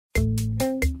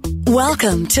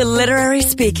Welcome to Literary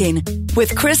Speaking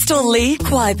with Crystal Lee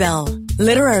Quibell.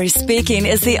 Literary Speaking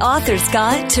is the author's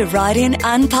guide to writing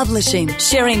and publishing,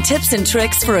 sharing tips and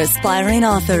tricks for aspiring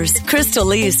authors. Crystal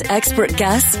Lee's expert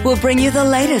guests will bring you the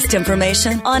latest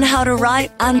information on how to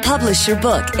write and publish your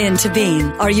book into being.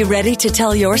 Are you ready to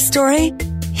tell your story?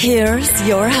 Here's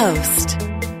your host.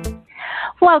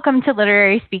 Welcome to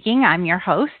Literary Speaking. I'm your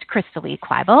host, Crystal Lee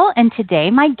Quibell, and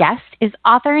today my guest is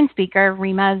author and speaker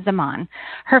Reema Zaman.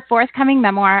 Her forthcoming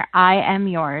memoir, I Am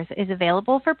Yours, is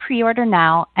available for pre-order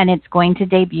now, and it's going to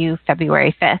debut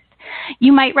February 5th.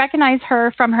 You might recognize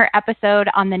her from her episode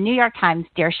on the New York Times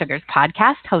Dear Sugars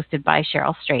podcast, hosted by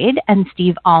Cheryl Strayed and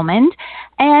Steve Almond,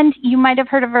 and you might have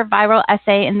heard of her viral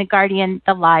essay in The Guardian,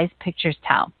 The Lies Pictures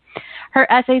Tell. Her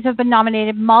essays have been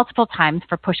nominated multiple times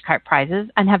for Pushcart Prizes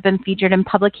and have been featured in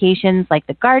publications like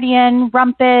The Guardian,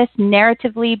 Rumpus,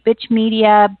 Narratively, Bitch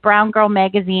Media, Brown Girl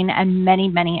Magazine, and many,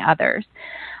 many others.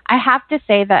 I have to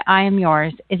say that I Am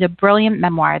Yours is a brilliant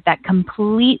memoir that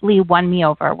completely won me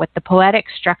over with the poetic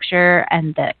structure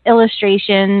and the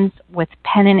illustrations with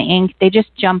pen and ink. They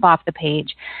just jump off the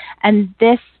page. And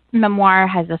this memoir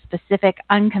has a specific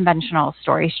unconventional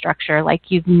story structure like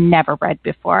you've never read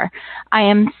before. I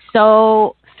am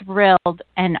so thrilled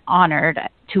and honored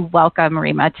to welcome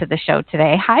Reema to the show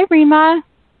today. Hi, Reema.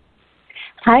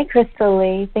 Hi, Crystal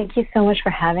Lee. Thank you so much for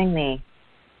having me.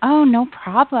 Oh, no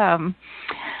problem.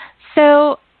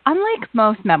 So, unlike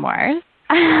most memoirs,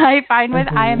 I find with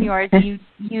I Am Yours,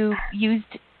 you used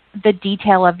the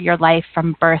detail of your life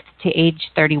from birth to age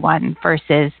 31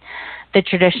 versus the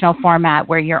traditional format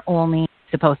where you're only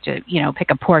supposed to, pick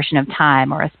a portion of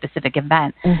time or a specific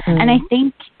event. And I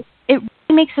think it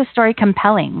really makes the story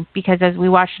compelling because as we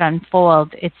watch it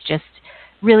unfold, it's just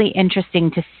really interesting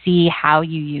to see how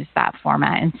you use that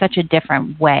format in such a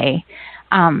different way.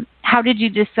 How did you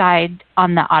decide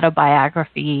on the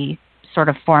autobiography sort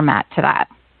of format to that?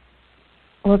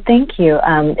 Well, thank you.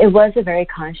 It was a very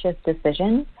conscious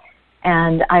decision.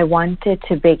 And I wanted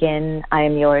to begin I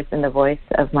Am Yours in the voice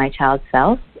of my child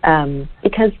self,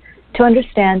 because to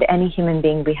understand any human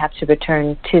being, we have to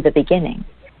return to the beginning.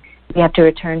 We have to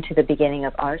return to the beginning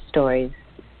of our stories,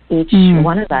 each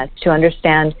one of us, to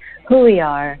understand who we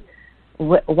are,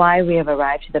 why we have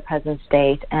arrived to the present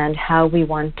state, and how we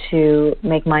want to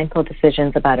make mindful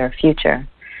decisions about our future.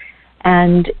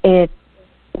 And there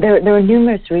were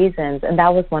numerous reasons, and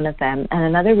that was one of them. And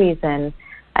another reason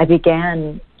I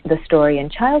began the story in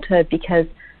childhood because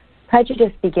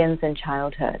prejudice begins in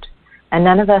childhood, and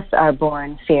none of us are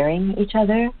born fearing each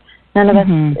other. None of us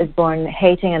is born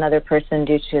hating another person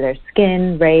due to their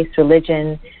skin, race,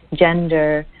 religion,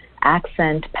 gender,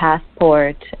 accent,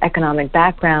 passport, economic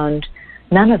background,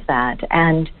 none of that.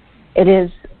 And it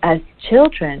is as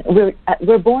children,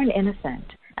 we're born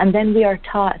innocent, and then we are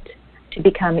taught to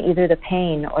become either the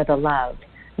pain or the love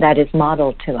that is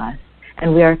modeled to us.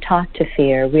 And we are taught to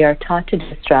fear, we are taught to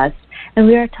distrust, and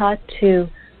we are taught to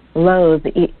loathe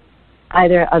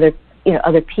either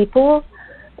other people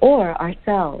or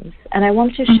ourselves. And I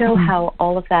want to show how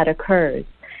all of that occurs.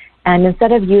 And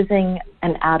instead of using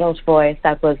an adult voice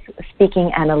that was speaking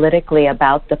analytically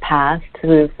about the past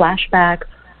through flashback,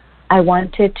 I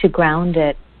wanted to ground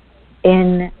it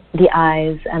in the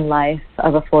eyes and life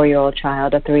of a 4-year-old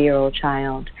child, a 3-year-old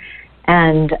child,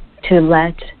 and to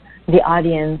let the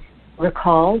audience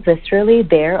recall viscerally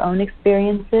their own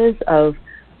experiences of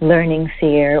learning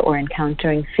fear or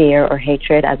encountering fear or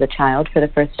hatred as a child for the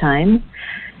first time.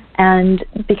 And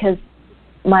because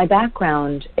my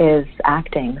background is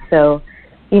acting, so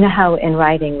you know how in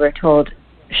writing we're told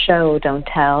show, don't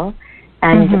tell,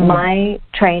 and my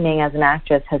training as an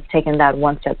actress has taken that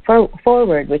one step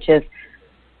forward, which is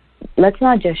let's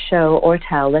not just show or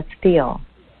tell, let's feel.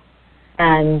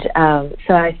 And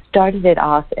so I started it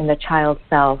off in the child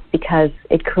self because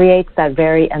it creates that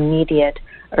very immediate,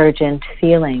 urgent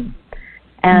feeling.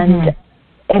 And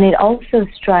it also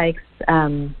strikes,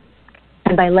 and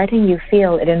by letting you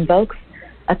feel, it invokes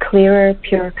a clearer,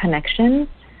 pure connection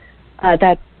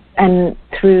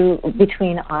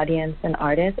between audience and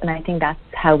artist. And I think that's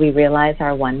how we realize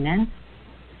our oneness.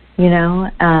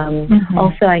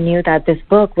 Also, I knew that this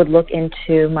book would look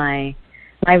into my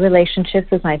relationships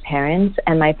with my parents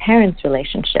and my parents'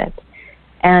 relationship.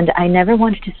 And I never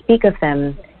wanted to speak of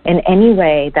them in any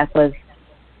way that was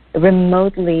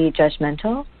remotely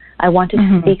judgmental. I wanted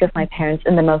to speak of my parents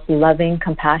in the most loving,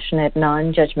 compassionate,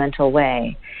 non-judgmental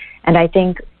way. And I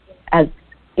think as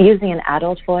using an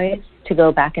adult voice to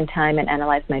go back in time and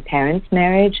analyze my parents'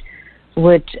 marriage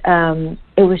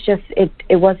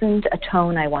it wasn't a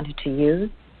tone I wanted to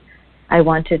use. I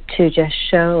wanted to just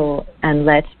show and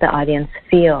let the audience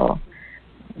feel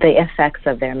the effects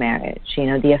of their marriage,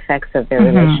 the effects of their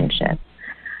relationship.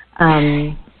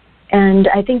 And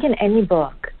I think in any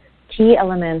book, key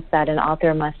elements that an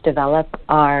author must develop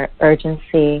are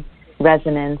urgency,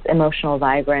 resonance, emotional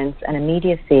vibrance, and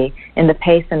immediacy in the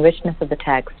pace and richness of the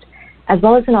text, as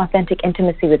well as an authentic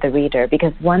intimacy with the reader.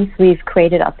 Because once we've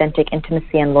created authentic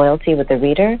intimacy and loyalty with the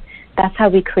reader, that's how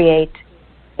we create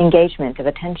engagement of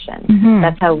attention.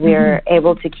 That's how we're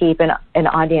able to keep an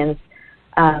audience,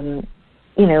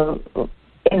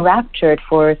 enraptured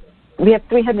for. We have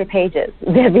 300 pages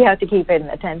that we have to keep in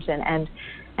attention,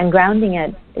 and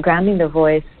grounding the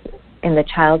voice in the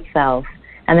child's self,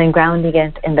 and then grounding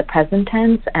it in the present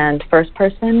tense and first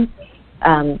person,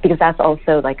 because that's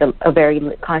also like a very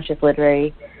conscious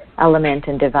literary element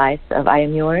and device of I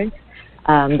Am Yours.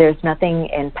 There's nothing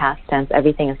in past tense.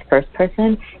 Everything is first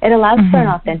person. It allows for an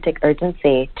authentic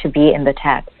urgency to be in the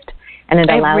text, and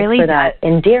it allows for that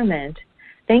endearment.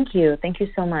 Thank you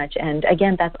so much. And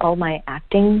again, that's all my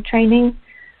acting training.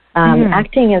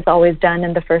 Acting is always done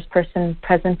in the first person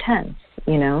present tense.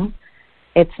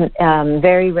 It's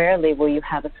very rarely will you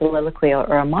have a soliloquy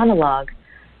or a monologue,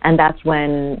 and that's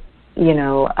when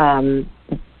a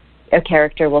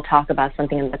character will talk about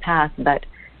something in the past, but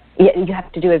you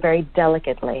have to do it very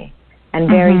delicately and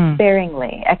very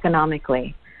sparingly,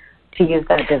 economically, to use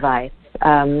that device,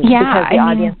 because the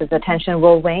audience's attention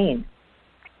will wane.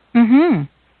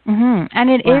 And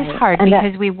it is hard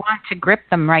because we want to grip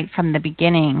them right from the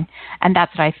beginning, and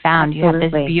that's what I found. Absolutely. You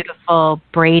have this beautiful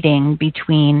braiding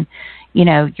between,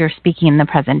 you're speaking in the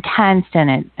present tense,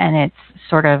 and it's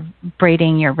sort of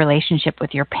braiding your relationship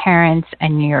with your parents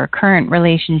and your current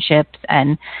relationships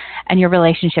and your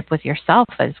relationship with yourself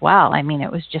as well. I mean,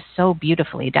 it was just so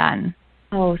beautifully done.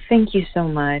 Oh, thank you so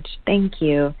much. Thank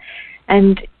you.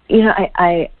 And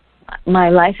my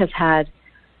life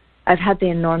I've had the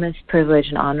enormous privilege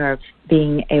and honor of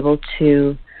being able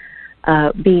to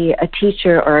be a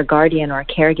teacher or a guardian or a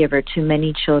caregiver to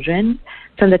many children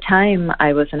from the time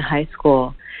I was in high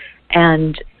school.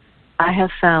 And I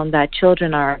have found that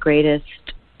children are our greatest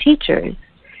teachers.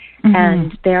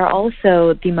 And they're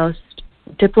also the most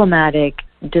diplomatic,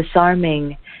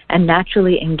 disarming, and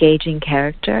naturally engaging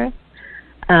character.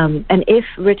 And if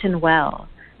written well,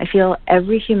 I feel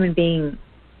every human being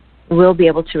will be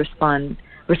able to respond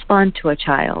to a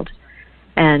child.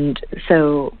 And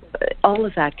so all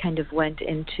of that kind of went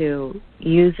into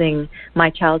using my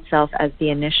child self as the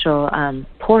initial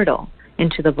portal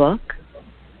into the book.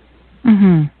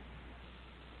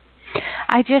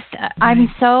 I'm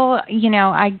so,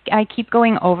 I keep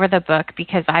going over the book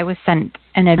because I was sent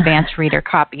an advanced reader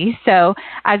copy. So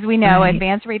as we know,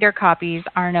 advanced reader copies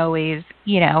aren't always,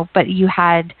 but you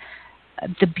had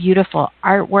the beautiful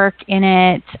artwork in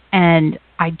it, and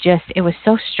it was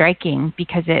so striking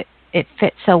because it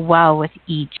fit so well with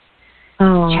each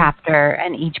chapter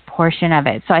and each portion of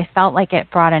it. So I felt like it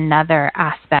brought another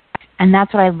aspect, and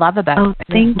that's what I love about it.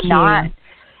 Thank you.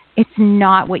 It's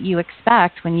not what you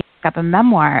expect when you pick up a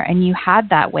memoir, and you had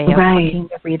that way of hooking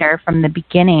the reader from the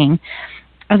beginning.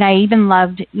 And I even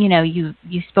loved, you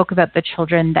spoke about the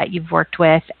children that you've worked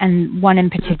with, and one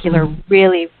in particular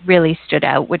really, really stood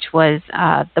out, which was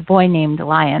the boy named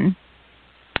Lion.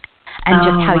 And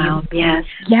just how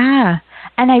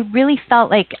and I really felt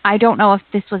like, I don't know if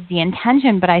this was the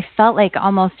intention, but I felt like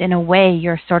almost in a way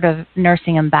you're sort of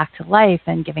nursing him back to life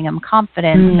and giving him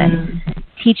confidence and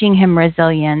teaching him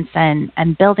resilience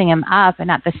and building him up.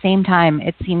 And at the same time,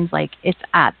 it seems like it's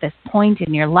at this point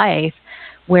in your life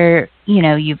where,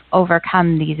 you've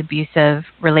overcome these abusive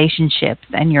relationships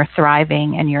and you're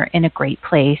thriving and you're in a great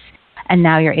place. And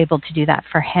now you're able to do that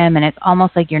for him. And it's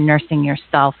almost like you're nursing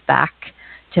yourself back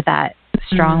to that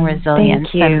strong resilience.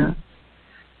 Thank you. And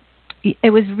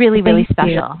it was really, really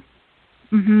special.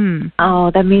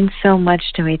 Oh, that means so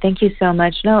much to me. Thank you so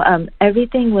much. No,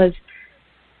 everything was.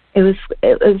 It was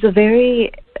a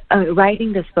very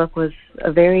writing this book was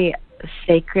a very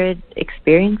sacred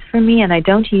experience for me, and I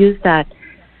don't use that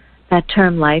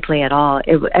term lightly at all.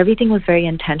 Everything was very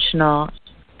intentional,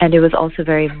 and it was also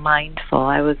very mindful.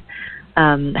 I was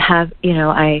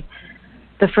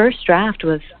the first draft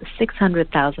was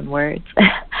 600,000 words.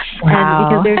 Wow. And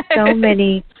because there's so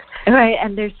many,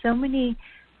 and there's so many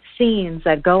scenes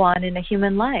that go on in a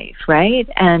human life, right?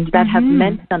 And that have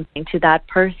meant something to that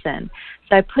person.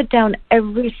 So I put down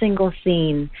every single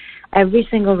scene, every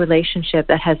single relationship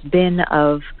that has been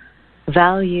of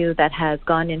value, that has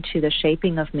gone into the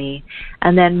shaping of me.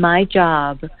 And then my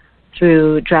job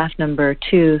through draft number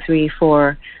 2, 3,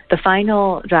 4, the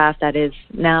final draft that is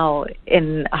now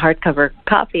in hardcover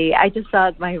copy. I just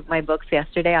saw my books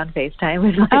yesterday on FaceTime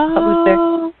with my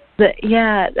publisher.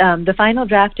 The final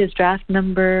draft is draft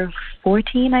number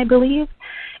 14, I believe.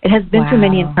 It has been through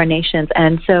many incarnations,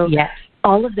 and so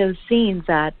all of those scenes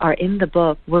that are in the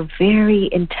book were very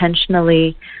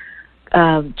intentionally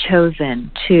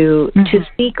chosen to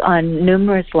speak on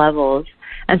numerous levels.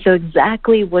 And so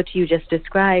exactly what you just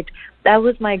described, that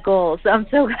was my goal. So I'm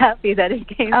so happy that it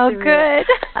came to me. Oh, good.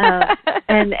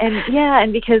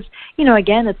 And because,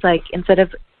 again, it's like instead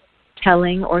of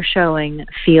telling or showing,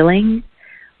 feeling,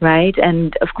 right?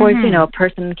 And of course, a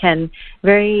person can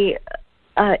very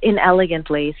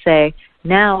inelegantly say,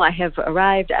 now I have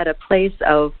arrived at a place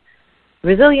of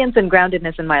resilience and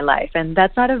groundedness in my life. And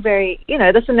that's not a very,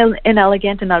 that's an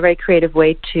inelegant and not very creative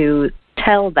way to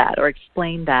tell that or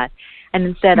explain that. And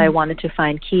instead, I wanted to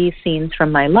find key scenes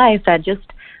from my life that just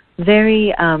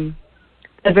very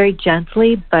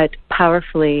gently but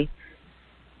powerfully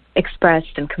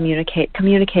expressed and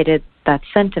communicated that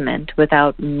sentiment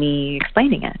without me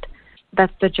explaining it.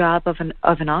 That's the job of an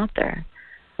author,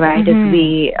 right?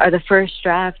 The first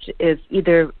draft is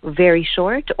either very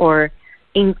short or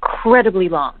incredibly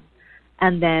long.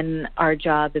 And then our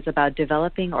job is about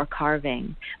developing or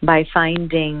carving by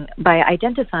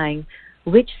identifying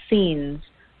which scenes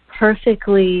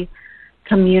perfectly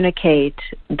communicate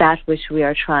that which we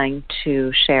are trying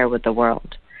to share with the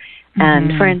world.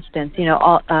 And for instance,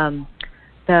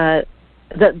 the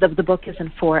book is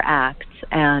in 4 acts,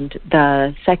 and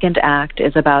the second act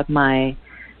is about my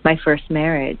first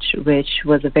marriage, which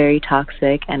was a very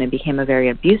toxic, and it became a very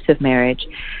abusive marriage.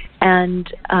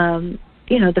 And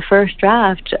the first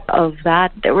draft of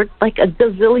that, there were like a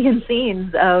gazillion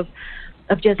scenes of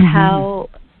just how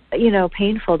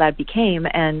painful that became.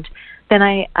 And then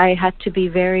I had to be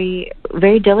very,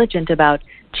 very diligent about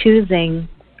choosing,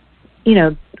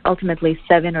 ultimately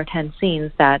 7 or 10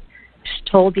 scenes that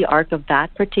told the arc of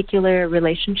that particular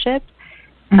relationship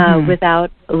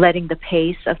without letting the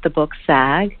pace of the book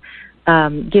sag,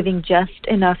 giving just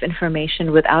enough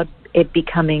information without it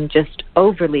becoming just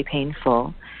overly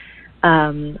painful.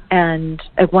 And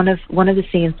one of the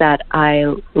scenes that I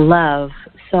love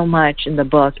so much in the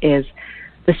book is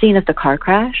the scene of the car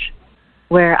crash,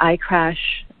 where I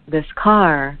crash this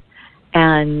car,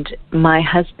 and my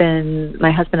husband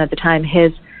at the time,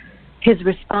 his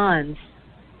response,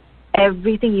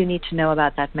 everything you need to know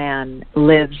about that man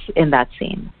lives in that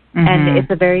scene. And it's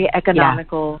a very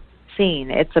economical scene.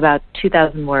 It's about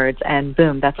 2,000 words, and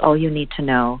boom, that's all you need to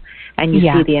know. And you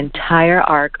see the entire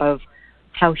arc of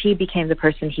how he became the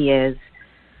person he is,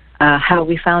 how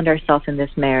we found ourselves in this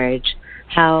marriage,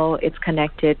 how it's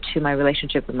connected to my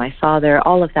relationship with my father,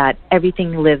 all of that.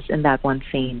 Everything lives in that one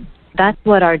scene. That's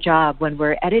what our job when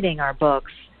we're editing our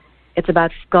books. It's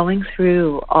about going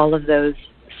through all of those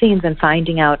scenes and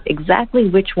finding out exactly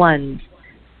which ones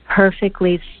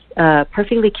perfectly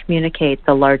communicate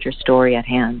the larger story at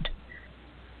hand.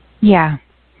 Yeah.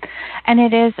 And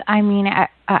it is,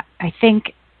 I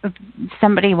think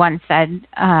somebody once said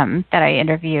that I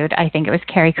interviewed, I think it was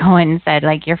Carrie Cohen, said,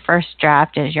 like, your first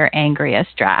draft is your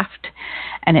angriest draft.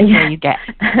 And it's where you get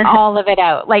all of it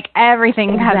out. Like,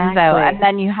 everything comes out. And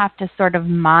then you have to sort of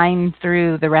mine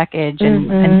through the wreckage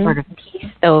and sort of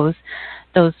piece those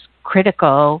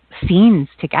critical scenes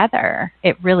together.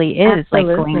 It really is like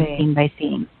going scene by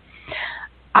scene.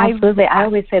 Absolutely. I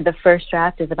always say the first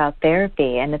draft is about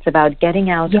therapy, and it's about getting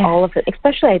out all of it,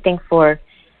 especially I think for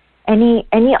any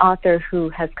author who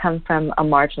has come from a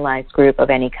marginalized group of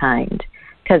any kind,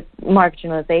 because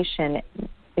marginalization,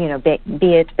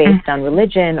 be it based on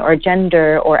religion or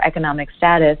gender or economic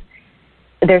status,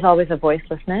 there's always a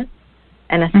voicelessness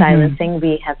and a silencing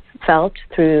we have felt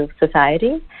through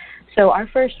society. So our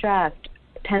first draft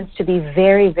tends to be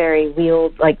very, very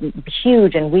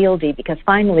huge and wieldy, because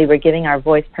finally we're giving our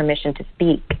voice permission to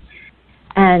speak.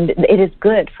 And it is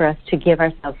good for us to give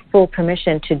ourselves full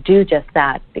permission to do just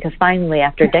that, because finally,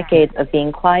 after decades of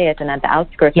being quiet and at the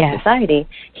outskirts of society,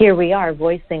 here we are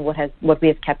voicing what we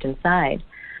have kept inside.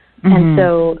 And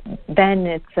so then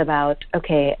it's about,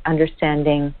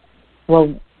 understanding,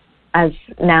 well, as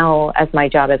my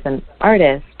job as an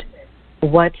artist,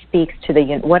 what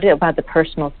about the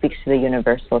personal speaks to the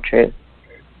universal truth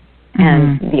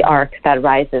and the arc that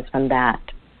rises from that.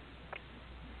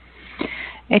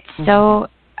 It's so,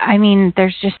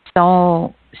 there's just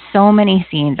so many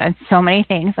scenes and so many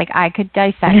things. Like, I could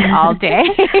dissect all day,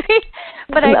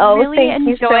 but I really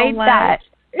enjoyed that.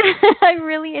 I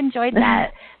really enjoyed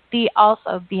that. The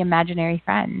imaginary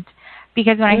friend,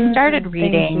 because when I started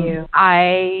reading,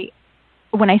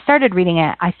 when I started reading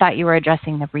it, I thought you were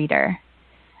addressing the reader.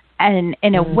 And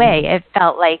in a way, it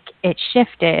felt like it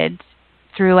shifted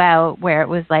throughout, where it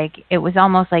was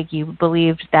almost like you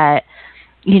believed that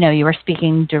you were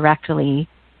speaking directly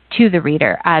to the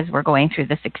reader as we're going through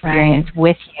this experience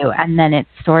with you, and then it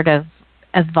sort of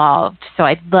evolved. So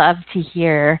I'd love to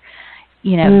hear,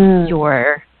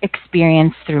 your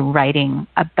experience through writing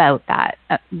about that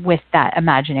with that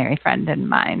imaginary friend in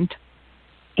mind.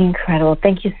 Incredible.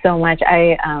 Thank you so much.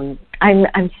 I'm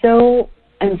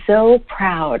so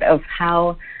proud of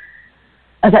how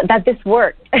that this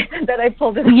worked, that I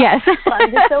pulled it off. Yes.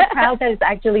 I'm just so proud that it's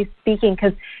actually speaking,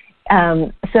 because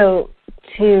so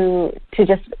to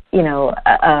just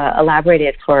elaborate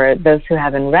it for those who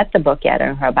haven't read the book yet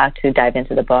or who are about to dive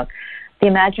into the book, the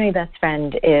imaginary best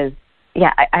friend is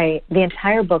the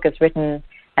entire book is written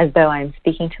as though I'm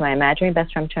speaking to my imaginary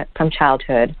best friend from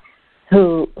childhood,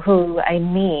 who I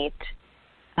meet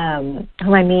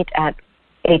at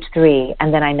age 3,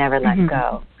 and then I never let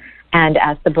go. And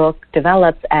as the book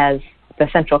develops, as the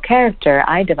central character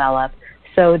I develop,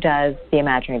 so does the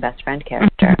imaginary best friend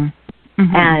character.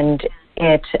 And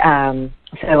it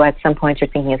so at some point you're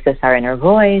thinking, is this our inner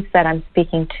voice that I'm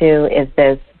speaking to? Is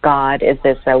this God? Is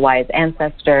this a wise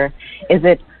ancestor? Is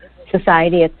it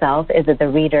society itself? Is it the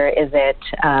reader? Is it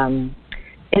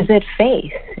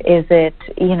faith? Is it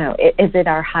is it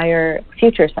our higher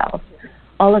future self?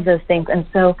 All of those things. And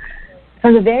so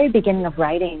from the very beginning of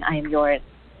writing I Am Yours,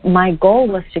 my goal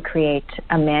was to create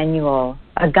a manual,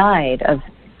 a guide of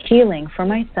healing for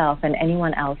myself and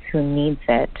anyone else who needs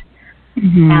it.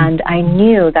 And I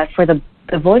knew that for the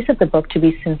voice of the book to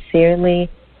be sincerely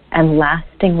and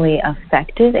lastingly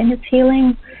effective in its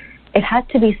healing, it had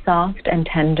to be soft and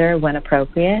tender when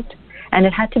appropriate, and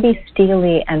it had to be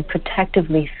steely and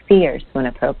protectively fierce when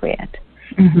appropriate.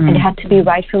 And it had to be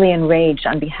rightfully enraged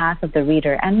on behalf of the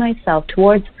reader and myself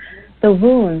towards the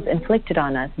wounds inflicted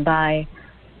on us by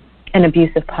an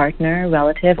abusive partner,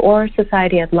 relative, or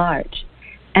society at large.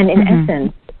 And in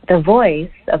essence, the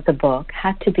voice of the book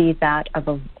had to be that of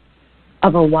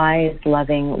a wise,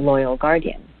 loving, loyal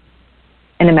guardian,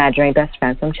 an imaginary best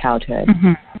friend from childhood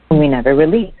whom we never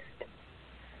released.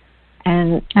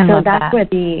 And so that's where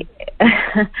the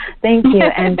thank you.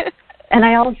 And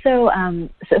I also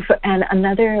and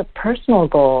another personal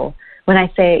goal, when I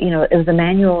say it was a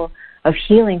manual of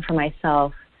healing for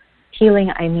myself.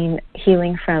 Healing, I mean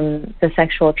healing from the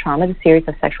sexual trauma, the series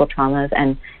of sexual traumas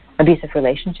and abusive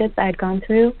relationships I had gone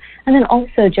through. And then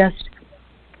also just,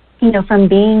 from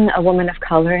being a woman of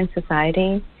color in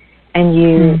society, and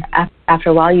you, after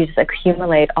a while, you just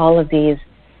accumulate all of these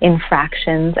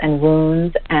infractions and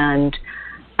wounds and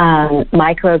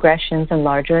microaggressions and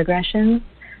larger aggressions.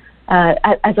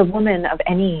 As a woman of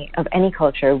any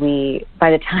culture, by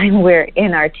the time we're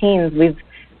in our teens,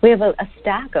 we have a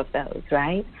stack of those,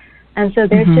 right? And so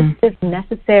there's just this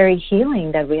necessary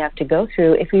healing that we have to go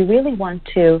through if we really want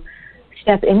to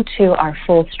step into our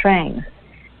full strength.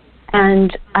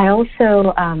 And I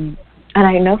also, and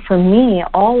I know for me,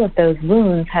 all of those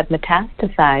wounds had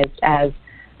metastasized as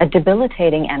a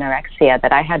debilitating anorexia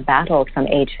that I had battled from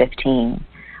age 15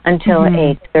 until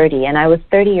age 30. And I was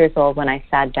 30 years old when I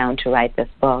sat down to write this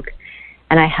book.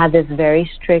 And I had this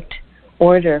very strict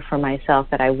order for myself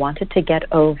that I wanted to get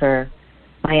over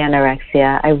my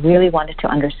anorexia. I really wanted to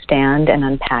understand and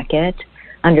unpack it,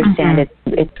 understand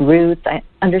its roots,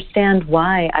 understand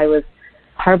why I was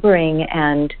harboring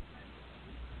and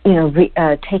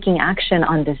taking action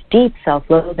on this deep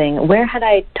self-loathing. Where had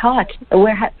I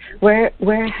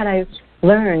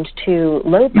learned to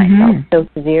loathe myself so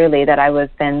severely that I was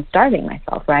then starving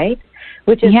myself, right?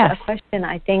 Which is a question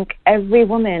I think every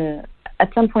woman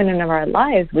at some point in our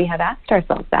lives we have asked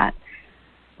ourselves that.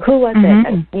 Who was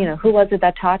it? Who was it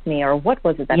that taught me, or what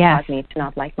was it that taught me to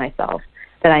not like myself?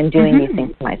 That I'm doing these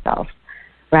things to myself,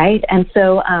 right? And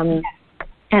so,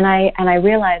 and I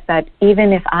realized that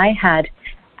even if I had,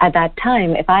 at that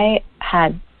time, if I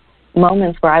had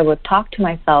moments where I would talk to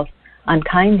myself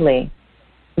unkindly,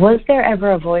 was there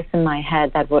ever a voice in my head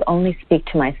that would only speak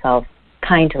to myself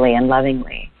kindly and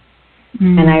lovingly?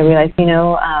 And I realized,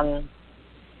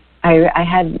 I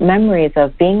had memories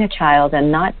of being a child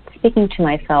and not speaking to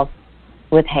myself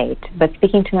with hate, but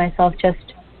speaking to myself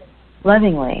just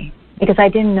lovingly, because I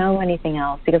didn't know anything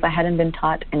else, because I hadn't been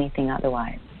taught anything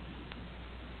otherwise.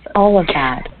 All of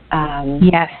that.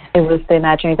 It was the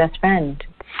imaginary best friend.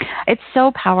 It's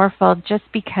so powerful just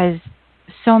because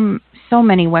so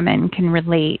many women can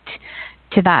relate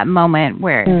to that moment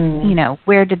where,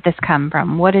 where did this come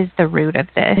from? What is the root of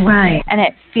this? Right. And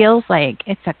it feels like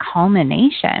it's a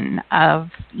culmination of,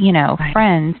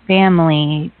 friends,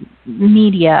 family,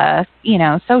 media,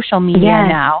 social media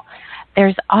now.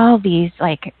 There's all these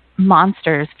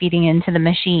monsters feeding into the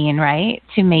machine, right?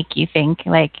 To make you think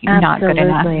like you're not good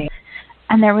enough.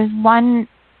 And there was one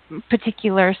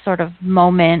particular sort of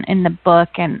moment in the book,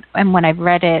 and when I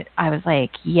read it, I was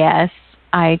like, yes,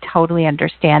 I totally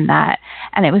understand that.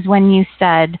 And it was when you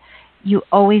said you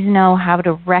always know how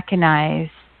to recognize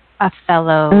a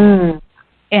fellow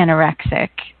anorexic.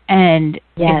 And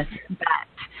yes, that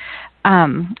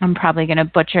I'm probably going to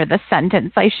butcher the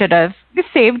sentence. I should have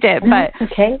saved it, but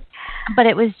okay. But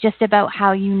it was just about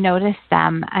how you notice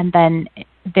them, and then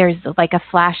there's like a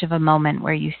flash of a moment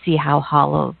where you see how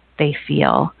hollow they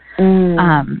feel.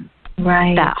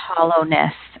 Right. That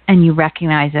hollowness, and you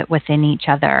recognize it within each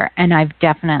other. And I've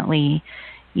definitely,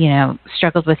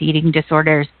 struggled with eating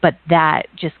disorders, but that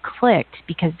just clicked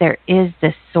because there is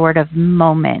this sort of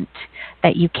moment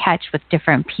that you catch with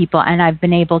different people. And I've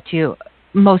been able to,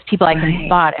 most people I can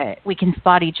spot it. We can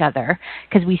spot each other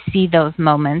because we see those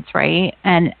moments, right?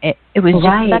 And it was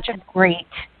just such a great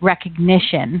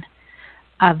recognition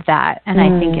of that. And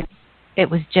I think it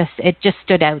just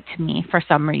stood out to me for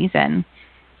some reason.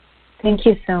 Thank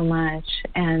you so much.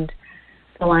 And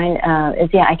the line is,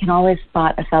 I can always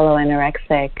spot a fellow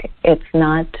anorexic. It's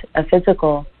not a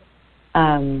physical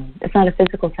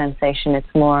sensation.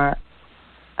 It's more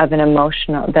of an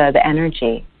emotional, the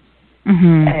energy.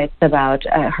 It's about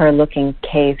her looking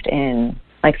caved in,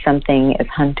 like something is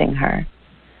hunting her.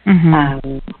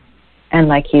 And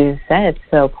like you said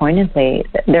so poignantly,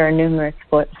 there are numerous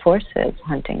forces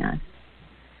hunting us.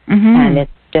 And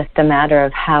it's just a matter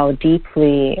of how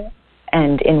deeply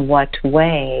and in what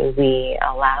way we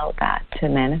allow that to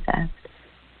manifest.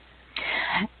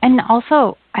 And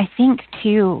also, I think,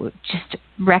 too, just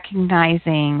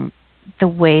recognizing the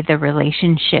way the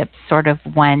relationship sort of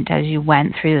went as you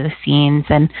went through the scenes,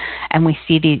 and we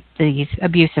see these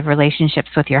abusive relationships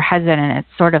with your husband, and it's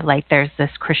sort of like there's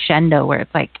this crescendo where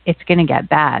it's like it's going to get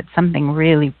bad. Something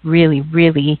really, really,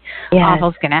 really awful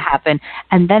is going to happen.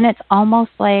 And then it's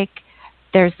almost like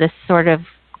there's this sort of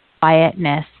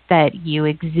quietness that you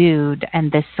exude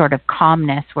and this sort of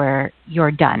calmness where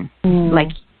you're done.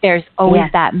 Like there's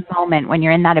always that moment when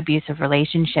you're in that abusive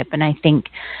relationship. And I think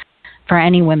for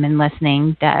any women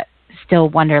listening that still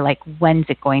wonder, like, when's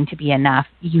it going to be enough?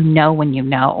 When you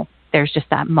know, there's just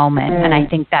that moment. And I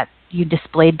think that you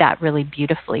displayed that really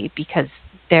beautifully because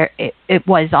it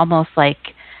was almost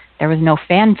like there was no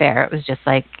fanfare. It was just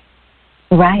like,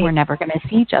 we're never going to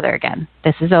see each other again.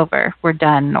 This is over. We're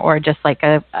done. Or just like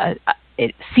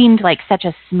it seemed like such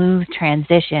a smooth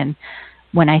transition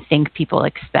when I think people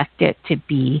expect it to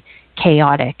be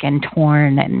chaotic and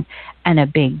torn and a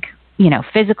big,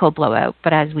 physical blowout.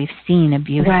 But as we've seen,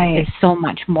 abuse is so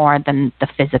much more than the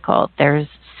physical. There's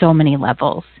so many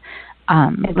levels,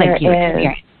 like you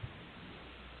experienced.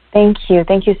 Thank you.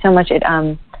 Thank you so much. It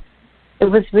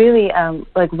was really,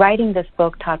 like writing this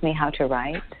book taught me how to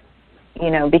write,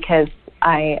 because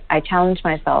I challenged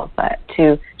myself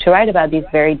to write about these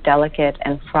very delicate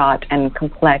and fraught and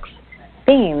complex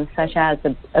themes such as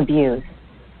abuse.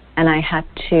 And I had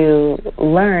to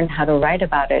learn how to write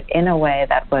about it in a way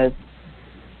that was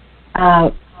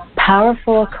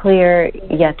powerful, clear,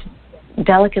 yet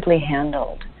delicately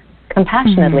handled,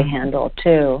 compassionately handled,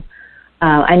 too.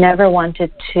 I never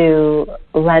wanted to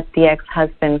let the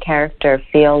ex-husband character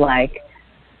feel like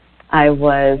I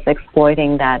was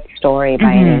exploiting that story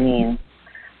by any means,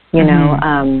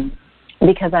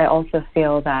 because I also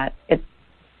feel that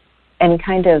any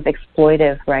kind of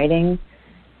exploitive writing,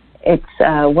 it's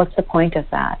what's the point of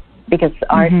that? Because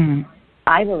art,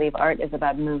 I believe art is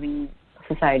about moving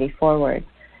society forward.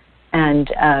 And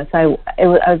so I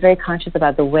was very conscious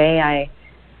about the way I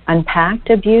unpacked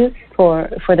abuse for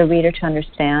the reader to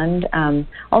understand.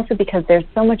 Also because there's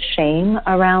so much shame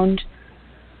around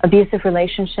abusive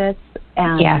relationships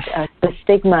and the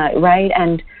stigma, right?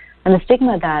 And the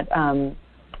stigma that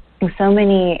so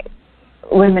many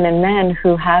women and men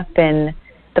who have been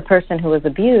the person who was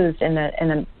abused in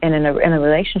a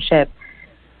relationship,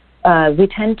 we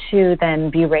tend to then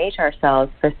berate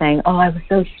ourselves for saying, "Oh, I was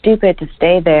so stupid to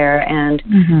stay there," and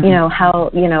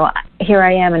how here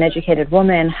I am, an educated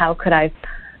woman. How could I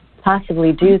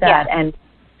possibly do that? And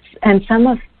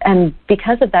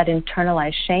because of that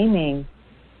internalized shaming,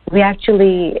 we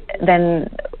actually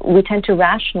we tend to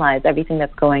rationalize everything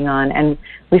that's going on, and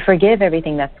we forgive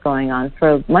everything that's going on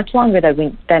for much longer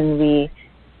than we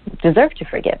deserve to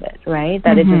forgive it, right?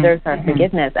 That it deserves our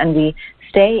forgiveness, and we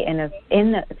stay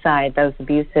inside those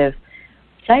abusive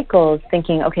cycles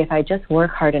thinking, okay, if I just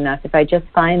work hard enough, if I just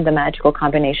find the magical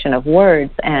combination of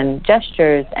words and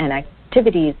gestures and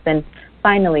activities, then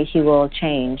finally he will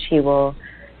change, he will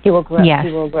grow,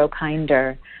 he will grow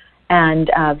kinder.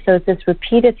 And so it's this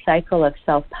repeated cycle of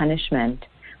self-punishment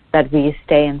that we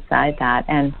stay inside that.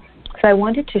 And so I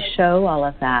wanted to show all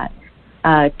of that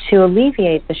to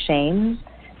alleviate the shame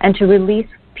and to release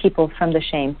people from the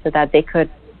shame so that they could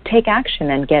take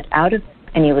action and get out of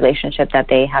any relationship that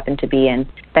they happen to be in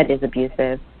that is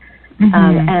abusive.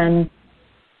 I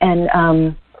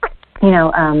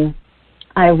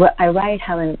write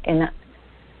how in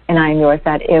I Am Yours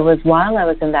that it was while I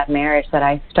was in that marriage that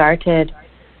I started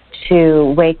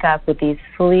to wake up with these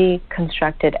fully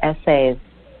constructed essays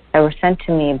that were sent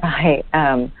to me by,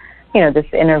 this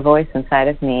inner voice inside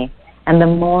of me. And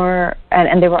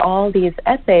and there were all these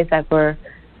essays they were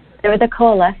the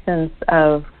coalescence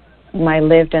of my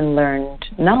lived and learned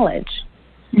knowledge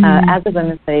as a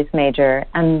women's studies major,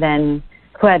 and then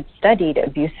who had studied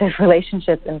abusive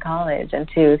relationships in college and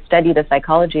to study the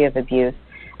psychology of abuse.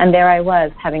 And there I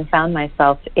was, having found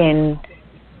myself in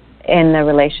a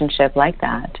relationship like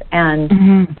that.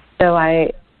 And so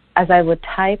as I would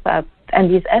type up,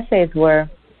 and these essays were,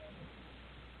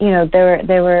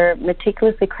 they were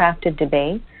meticulously crafted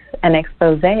debates and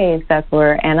exposés that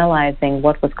were analyzing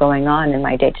what was going on in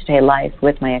my day-to-day life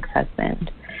with my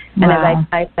ex-husband. Wow. And as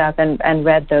I typed up and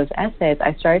read those essays,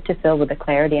 I started to feel with the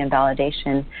clarity and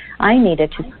validation I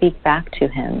needed to speak back to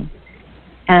him.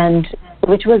 And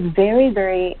which was very,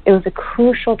 very, it was a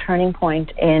crucial turning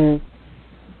point in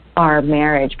our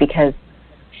marriage, because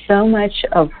so much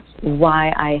of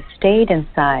why I stayed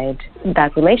inside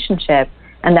that relationship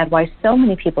and that why so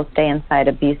many people stay inside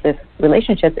abusive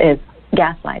relationships is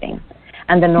gaslighting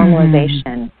and the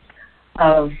normalization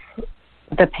of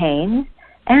the pain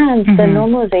and the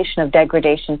normalization of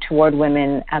degradation toward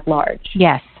women at large.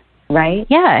 Yes. Right?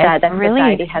 Yeah. That really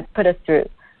society has put us through.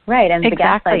 Right. And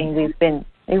exactly. The gaslighting we've been,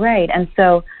 right. And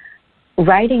so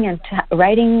writing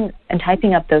and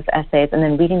typing up those essays and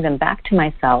then reading them back to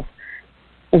myself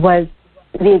was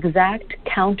the exact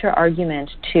counter argument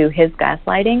to his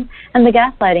gaslighting and the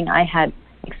gaslighting I had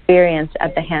experienced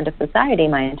at the hand of society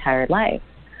my entire life.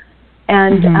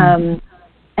 And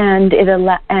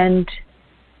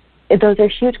those are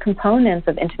huge components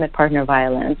of intimate partner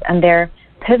violence, and they're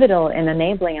pivotal in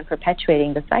enabling and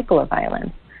perpetuating the cycle of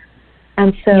violence.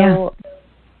 And so,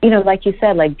 like you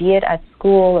said, like be it at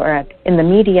school or in the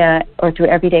media or through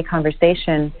everyday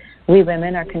conversation, we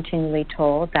women are continually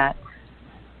told that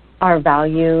our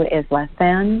value is less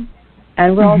than,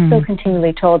 and we're also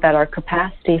continually told that our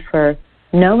capacity for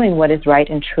knowing what is right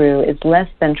and true is less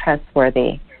than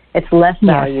trustworthy. It's less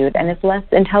valued, and it's less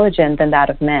intelligent than that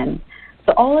of men.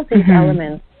 So all of these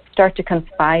elements start to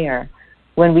conspire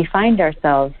when we find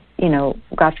ourselves,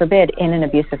 God forbid, in an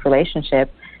abusive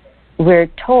relationship. We're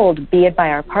told, be it by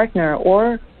our partner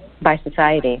or by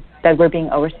society, that we're being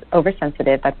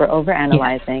oversensitive, that we're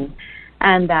overanalyzing,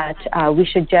 and that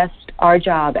our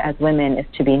job as women is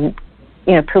to be,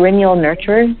 perennial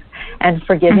nurturers and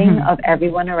forgiving of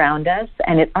everyone around us,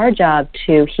 and it's our job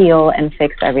to heal and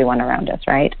fix everyone around us,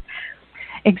 right?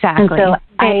 Exactly. And so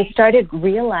I started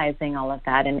realizing all of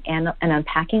that and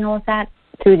unpacking all of that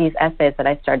through these essays that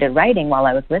I started writing while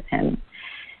I was with him.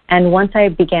 And once I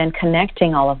began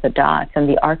connecting all of the dots and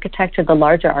the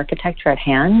larger architecture at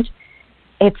hand,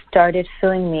 it started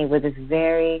filling me with this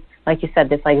very, like you said,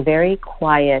 this like very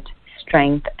quiet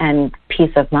strength and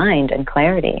peace of mind and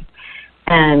clarity.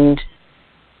 And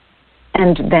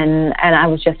I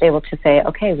was just able to say,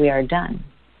 okay, we are done.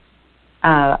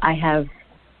 I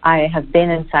have been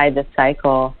inside this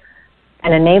cycle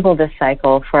and enabled this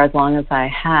cycle for as long as I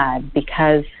had,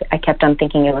 because I kept on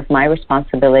thinking it was my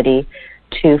responsibility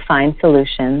to find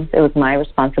solutions. It was my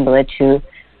responsibility to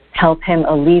help him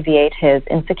alleviate his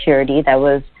insecurity that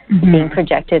was being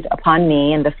projected upon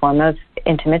me in the form of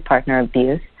intimate partner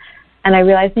abuse. And I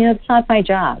realized, it's not my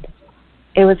job.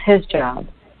 It was his job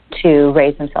to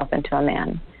raise himself into a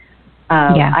man.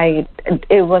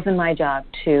 It wasn't my job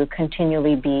to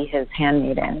continually be his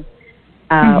handmaiden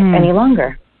any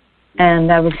longer. And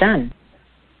that was done.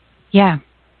 Yeah.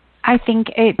 I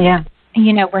think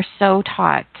we're so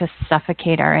taught to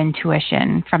suffocate our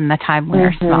intuition from the time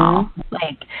we're small.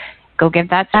 Like, go give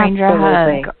that stranger a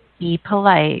hug, be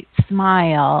polite,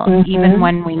 smile. Even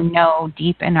when we know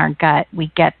deep in our gut,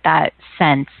 we get that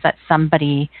sense that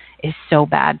somebody is so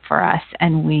bad for us,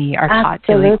 and we are taught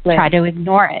to try to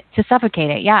ignore it, to suffocate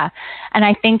it. Yeah. And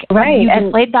I think you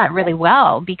displayed that really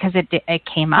well, because it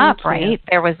came up, right?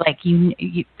 There was like, you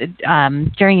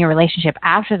during your relationship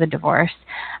after the divorce,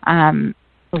 you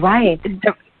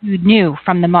knew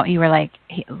from the moment you were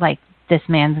like this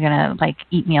man's gonna like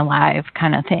eat me alive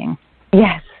kind of thing.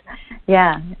 Yes.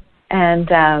 Yeah.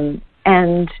 And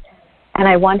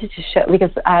I wanted to show,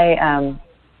 because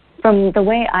from the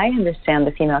way I understand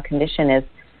the female condition is,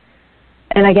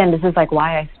 and again, this is like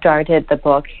why I started the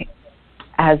book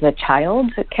as a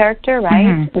child character, right?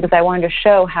 Mm-hmm. Because I wanted to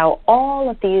show how all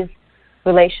of these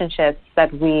relationships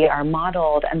that we are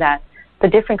modeled and that the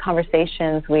different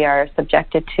conversations we are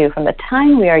subjected to from the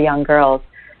time we are young girls,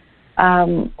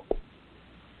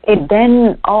 it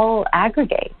then all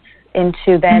aggregates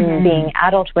into then being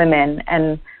adult women.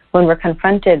 And when we're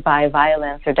confronted by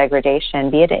violence or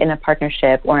degradation, be it in a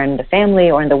partnership or in the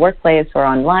family or in the workplace or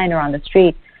online or on the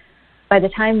street, by the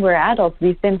time we're adults,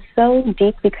 we've been so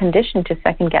deeply conditioned to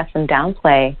second guess and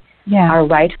downplay our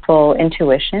rightful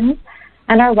intuition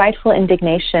and our rightful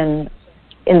indignation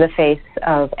in the face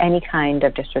of any kind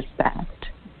of disrespect,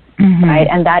 right?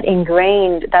 And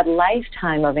that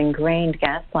lifetime of ingrained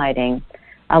gaslighting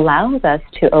allows us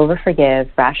to overforgive,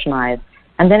 rationalize,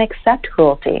 and then accept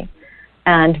cruelty.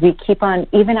 And we keep on,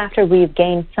 even after we've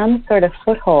gained some sort of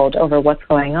foothold over what's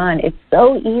going on, it's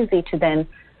so easy to then,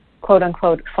 quote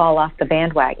unquote, fall off the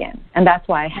bandwagon. And that's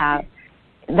why I have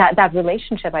that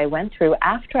relationship I went through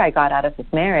after I got out of this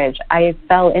marriage. I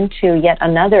fell into yet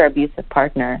another abusive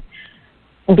partner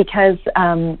because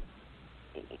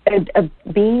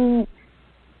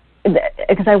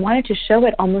because I wanted to show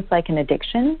it almost like an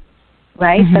addiction,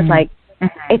 right? But like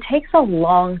it takes a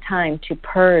long time to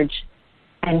purge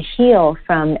and heal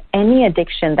from any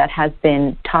addiction that has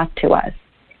been taught to us,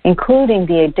 including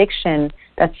the addiction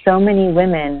that so many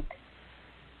women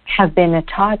have been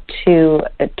taught to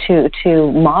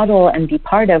model and be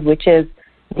part of, which is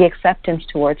the acceptance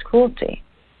towards cruelty.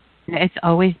 It's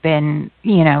always been,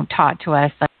 taught to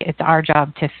us, like it's our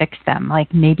job to fix them.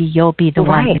 Like maybe you'll be the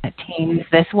one that tames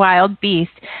this wild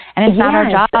beast, and it's not our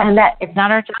job. And it's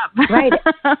not our job, right?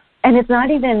 And it's not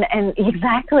even, and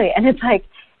exactly, and it's like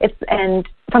and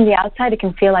from the outside, it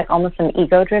can feel like almost an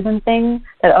ego-driven thing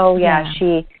that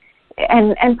she,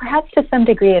 and perhaps to some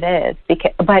degree it is,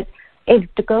 but it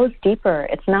goes deeper.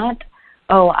 It's not,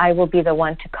 I will be the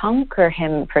one to conquer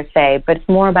him per se, but it's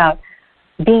more about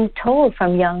being told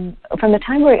from the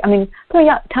time we're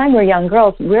young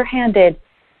girls, we're handed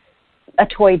a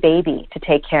toy baby to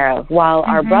take care of, while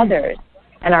our brothers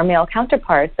and our male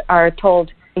counterparts are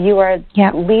told, you are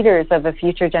leaders of a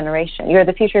future generation. You're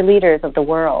the future leaders of the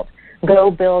world.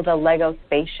 Go build a Lego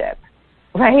spaceship,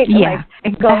 right? Yeah,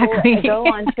 exactly. Go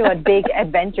on to a big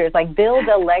adventures, like build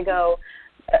a Lego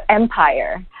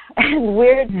empire. And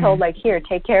we're told, like, here,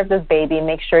 take care of this baby and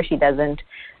make sure she doesn't,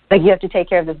 like, you have to take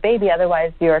care of this baby,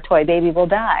 otherwise your toy baby will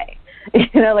die.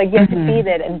 Like you have to feed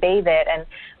it and bathe it and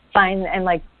find and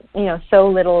sew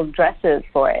little dresses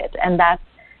for it. And that's,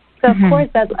 so of course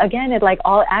that, again, it like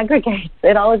all aggregates.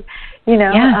 It all,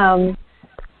 so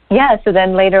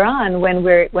then later on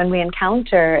when we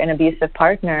encounter an abusive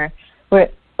partner,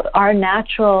 our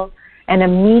natural and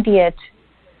immediate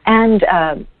and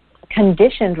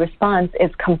conditioned response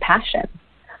is compassion.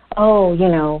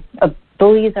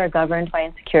 Bullies are governed by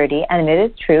insecurity, and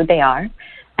it is true, they are.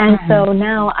 And so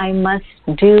now I must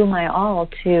do my all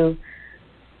to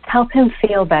help him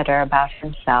feel better about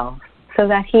himself so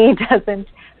that he doesn't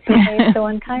behave so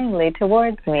unkindly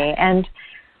towards me. And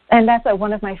that's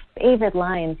one of my favorite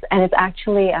lines. And it's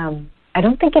actually, I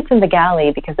don't think it's in the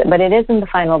galley, but it is in the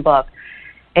final book.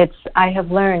 I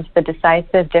have learned the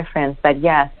decisive difference that,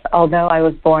 yes, although I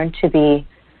was born to be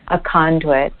a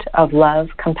conduit of love,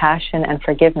 compassion, and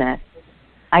forgiveness,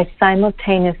 I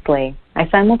simultaneously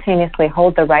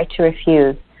hold the right to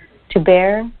refuse to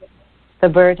bear the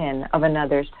burden of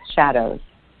another's shadows.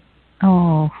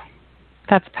 Oh,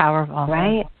 that's powerful.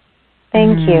 Right?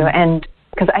 Thank you. And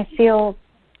because I feel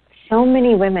so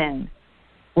many women,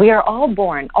 we are all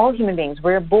human beings,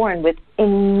 we're born with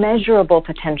immeasurable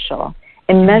potential,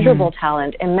 immeasurable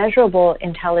talent, immeasurable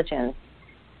intelligence.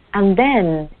 And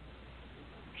then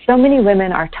so many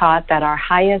women are taught that our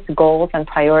highest goals and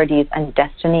priorities and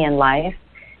destiny in life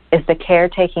is the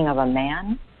caretaking of a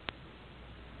man.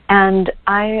 And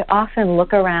I often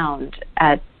look around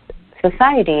at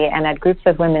society and at groups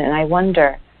of women, and I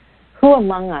wonder, who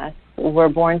among us were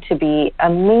born to be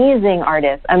amazing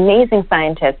artists, amazing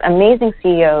scientists, amazing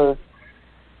CEOs,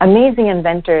 amazing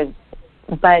inventors,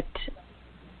 but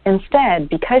instead,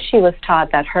 because she was taught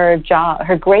that her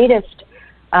greatest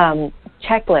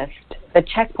checklist, the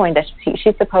checkpoint that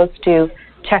she's supposed to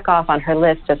check off on her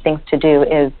list of things to do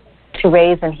is to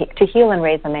heal and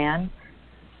raise a man.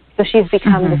 So she's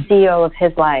become the CEO of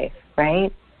his life,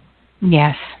 right?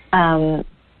 Yes. And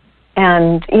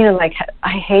I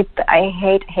hate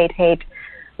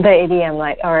the idiom,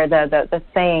 or the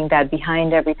saying that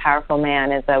behind every powerful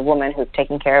man is a woman who's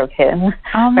taking care of him.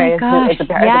 Oh my right? gosh! It's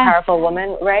a powerful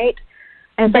woman, right?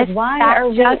 And it's why are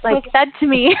we was said to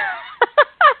me?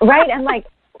 Right, and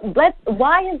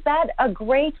why is that a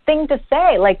great thing to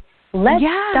say? Like, let's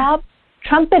stop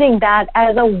trumpeting that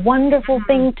as a wonderful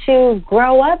thing to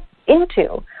grow up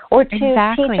into or to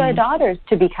teach our daughters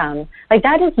to become. Like,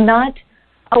 that is not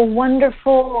a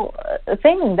wonderful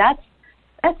thing. That's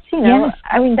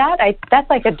I mean, that's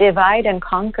like a divide and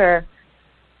conquer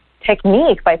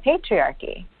technique by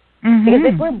patriarchy. Because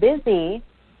if we're busy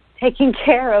taking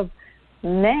care of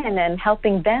men and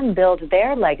helping them build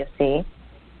their legacy,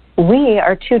 we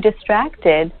are too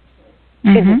distracted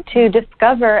to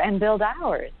discover and build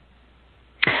ours.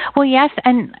 Well, yes,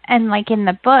 and like in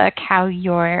the book, how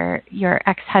your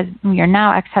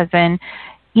now ex-husband,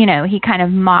 you know, he kind of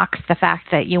mocks the fact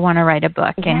that you want to write a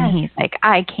book, and he's like,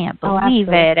 I can't believe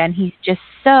it, and he's just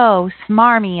so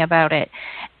smarmy about it.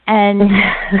 And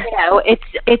you know,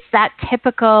 it's that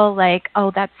typical, like,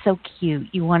 oh, that's so cute,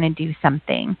 you want to do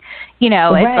something, you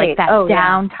know, it's like that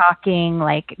down talking,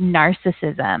 like,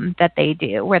 narcissism that they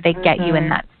do, where they get you in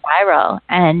that spiral.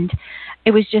 And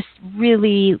it was just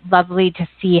really lovely to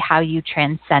see how you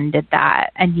transcended that,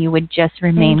 and you would just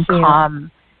remain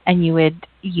calm, and you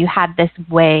had this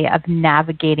way of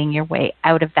navigating your way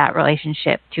out of that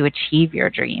relationship to achieve your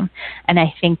dream. And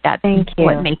I think that's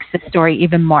what makes the story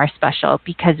even more special,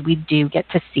 because we do get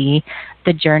to see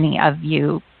the journey of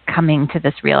you coming to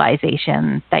this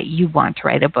realization that you want to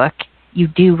write a book. You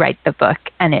do write the book,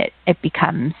 and it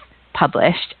becomes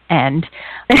published, and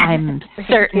I'm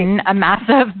certain a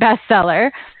massive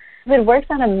bestseller. It works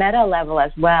on a meta level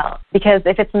as well, because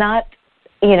if it's not,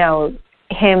 you know,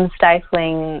 him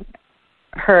stifling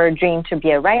her dream to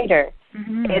be a writer,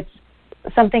 it's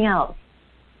something else.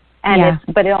 And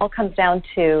but it all comes down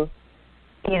to,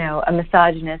 you know, a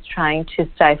misogynist trying to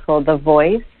stifle the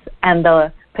voice and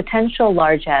the potential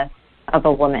largesse of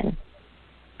a woman.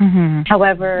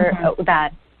 However,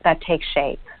 that takes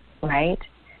shape, right?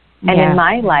 And in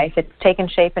my life, it's taken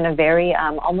shape in a very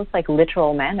almost like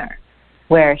literal manner,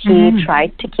 where he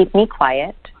tried to keep me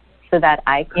quiet so that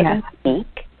I couldn't speak.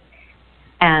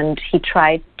 And he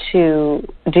tried to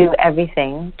do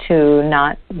everything to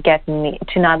not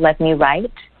let me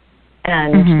write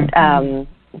and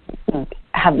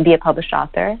be a published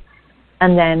author.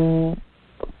 And then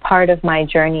part of my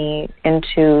journey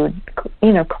into,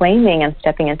 you know, claiming and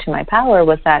stepping into my power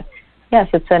was that, yes,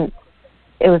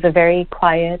 it was a very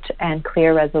quiet and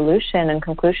clear resolution and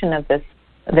conclusion of this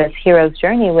hero's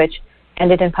journey, which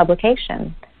ended in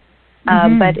publication.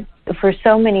 But for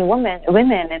so many women,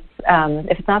 it's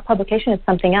if it's not publication, it's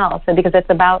something else. And because it's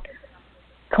about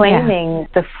claiming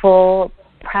the full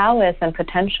prowess and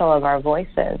potential of our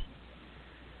voices.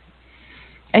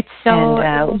 It's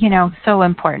so you know, so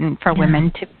important for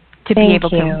women to be able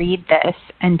to read this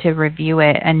and to review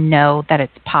it and know that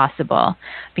it's possible.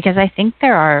 Because I think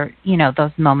there are, you know,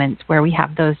 those moments where we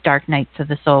have those dark nights of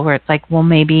the soul where it's like, well,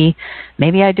 maybe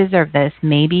I deserve this.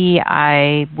 Maybe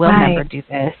I will never do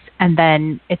this. And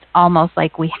then it's almost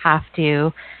like we have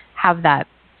to have that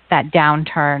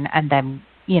downturn and then,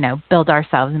 you know, build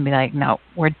ourselves and be like, no,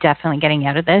 we're definitely getting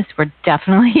out of this. We're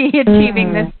definitely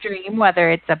achieving this dream,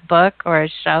 whether it's a book or a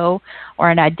show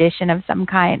or an audition of some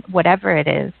kind, whatever it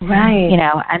is. Right. You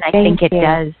know, and I think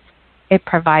it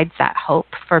provides that hope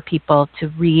for people to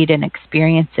read and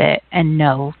experience it and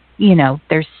know, you know,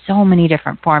 there's so many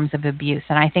different forms of abuse.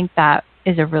 And I think that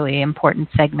is a really important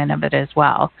segment of it as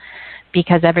well,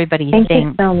 because everybody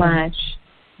thinks so much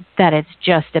that it's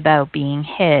just about being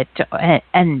hit.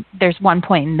 And there's one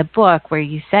point in the book where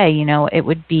you say, you know, it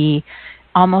would be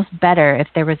almost better if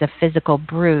there was a physical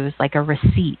bruise, like a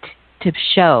receipt to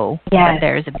show that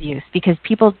there's abuse, because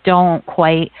people don't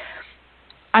quite,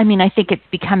 I mean, I think it's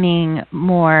becoming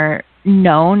more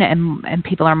known and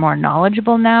people are more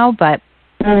knowledgeable now, but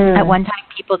at one time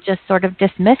people just sort of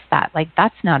dismissed that. Like,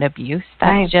 that's not abuse.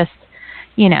 That's just,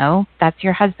 you know, that's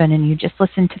your husband and you just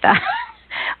listen to that.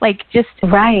 Like, just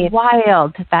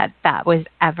wild that was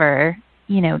ever,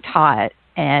 you know, taught.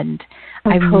 And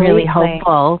I'm really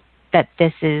hopeful that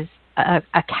this is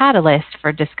a catalyst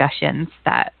for discussions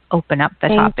that open up the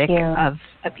topic of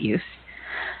abuse.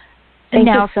 Thank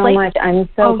you so much. I'm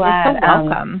so glad. You're so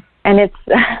welcome. And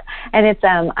it's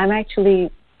I'm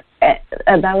actually, that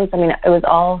was, I mean, it was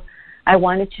all, I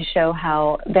wanted to show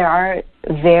how there are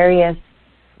various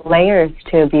layers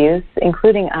to abuse,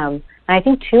 including, and I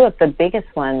think two of the biggest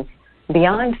ones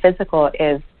beyond physical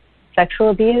is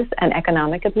sexual abuse and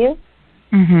economic abuse.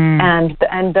 And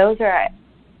those are,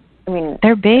 I mean,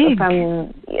 they're big.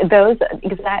 From those,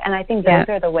 and I think those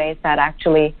are the ways that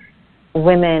actually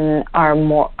women are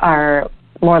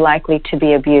more likely to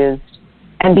be abused,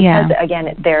 and because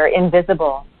again, they're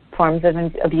invisible forms of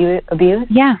abuse.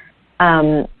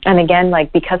 And again,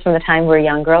 like, because from the time we're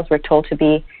young girls, we're told to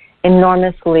be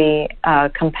enormously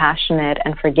compassionate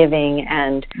and forgiving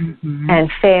and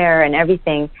fair and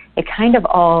everything, it kind of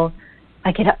all,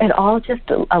 like it all just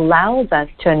allows us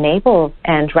to enable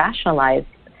and rationalize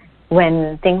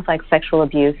when things like sexual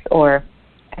abuse or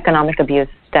economic abuse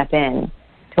step in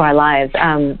to our lives.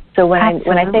 So when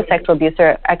I say sexual abuse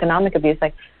or economic abuse,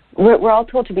 like we're all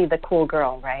told to be the cool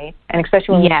girl, right? And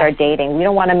especially when we start dating, we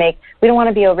don't want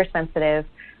to be oversensitive.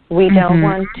 We don't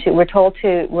want to. We're told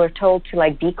to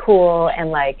like be cool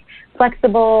and like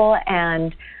flexible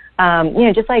and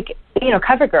just like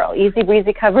cover girl, easy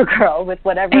breezy cover girl with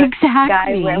whatever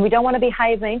guy. And we don't want to be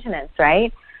high maintenance,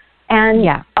 right? And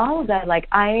all of that, like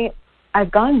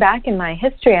I've gone back in my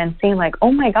history and seen like,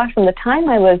 oh my gosh, from the time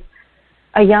I was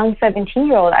a young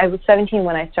 17-year-old, I was 17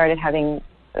 when I started having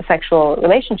sexual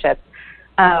relationships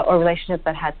or relationships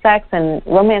that had sex and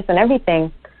romance and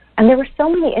everything. And there were so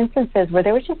many instances where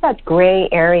there was just that gray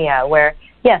area where,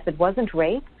 yes, it wasn't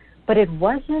rape, but it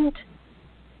wasn't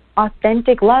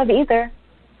authentic love either,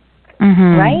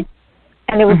 right?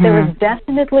 And there was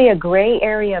definitely a gray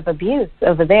area of abuse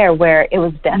over there where it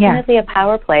was definitely a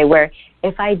power play where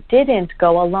if I didn't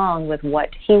go along with what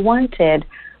he wanted,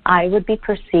 I would be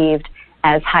perceived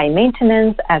as high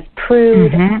maintenance, as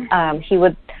prude.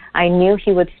 I knew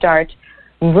he would start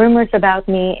rumors about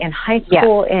me in high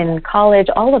school, in college,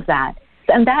 all of that.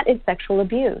 And that is sexual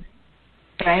abuse,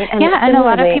 right? And and a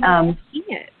lot of people see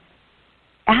it.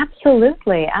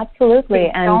 Absolutely.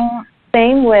 And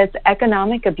same with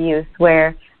economic abuse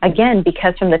where, again,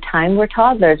 because from the time we're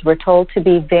toddlers, we're told to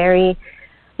be very,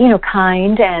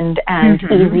 kind and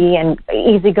easy and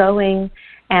easygoing.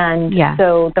 And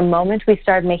so the moment we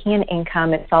start making an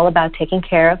income, it's all about taking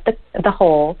care of the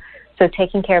whole. So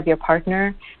taking care of your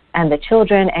partner and the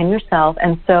children and yourself.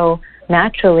 And so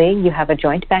naturally you have a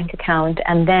joint bank account.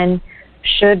 And then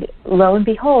should, lo and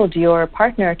behold, your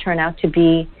partner turn out to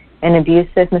be an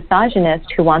abusive misogynist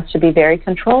who wants to be very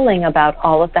controlling about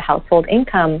all of the household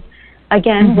income,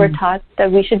 again, we're taught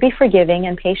that we should be forgiving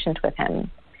and patient with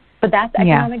him. But that's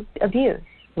economic abuse,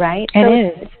 right?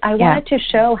 It is. I wanted to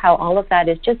show how all of that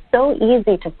is just so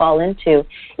easy to fall into,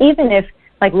 even if,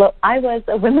 like, look, I was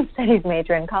a women's studies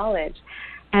major in college.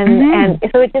 And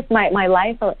so it just, my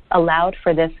life allowed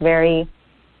for this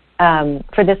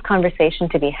for this conversation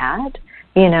to be had,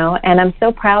 and I'm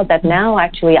so proud that now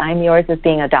actually I'm Yours is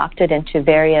being adopted into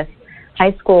various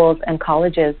high schools and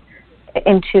colleges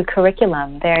into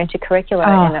curriculum. They're into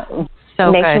curricula in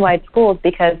nationwide schools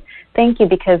because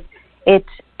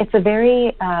it's a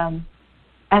very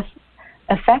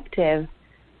effective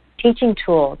teaching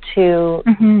tool to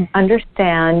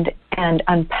understand and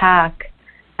unpack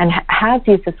and have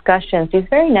these discussions, these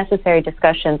very necessary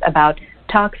discussions about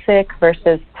toxic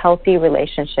versus healthy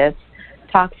relationships,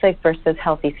 toxic versus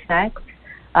healthy sex,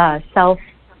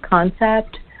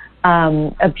 self-concept,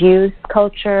 abuse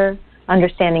culture,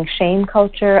 understanding shame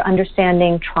culture,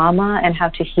 understanding trauma and how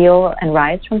to heal and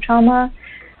rise from trauma,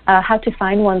 how to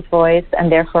find one's voice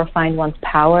and therefore find one's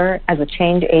power as a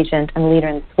change agent and leader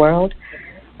in this world.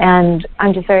 And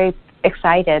I'm just very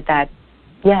excited that,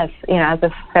 yes, as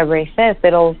of February 5th,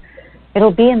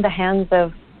 it'll be in the hands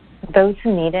of those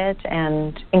who need it,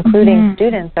 and including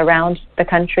students around the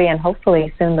country and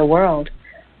hopefully soon the world.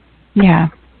 Yeah.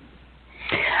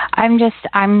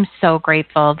 I'm so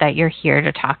grateful that you're here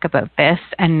to talk about this,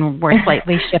 and we're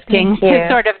slightly shifting to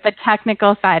sort of the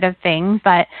technical side of things.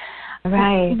 But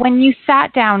when you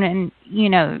sat down and,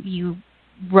 you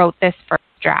wrote this first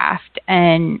draft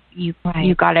and you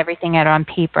got everything out on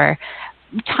paper,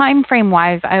 time frame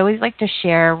wise, I always like to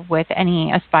share with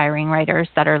any aspiring writers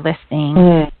that are listening,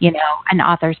 an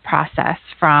author's process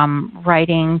from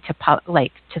writing to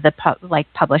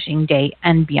publishing date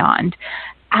and beyond.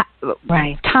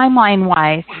 Timeline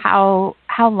wise, how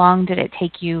long did it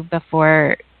take you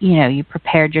before you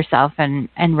prepared yourself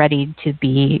and ready to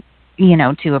be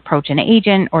to approach an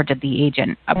agent, or did the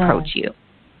agent approach you?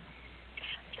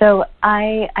 So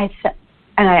I say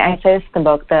this in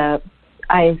the book.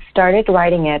 I started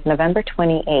writing it November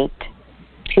 28,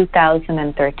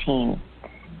 2013.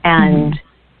 And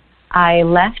I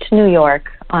left New York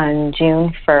on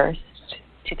June 1st,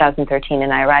 2013,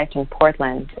 and I arrived in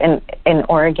Portland, in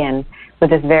Oregon, with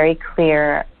this very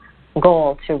clear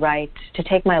goal to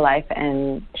take my life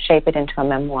and shape it into a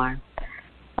memoir.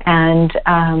 And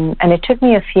it took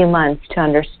me a few months to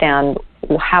understand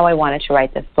how I wanted to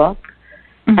write this book.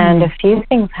 And a few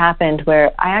things happened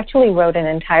where I actually wrote an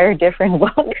entire different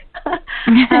book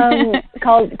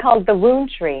called The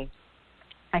Wound Tree.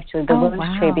 Actually, The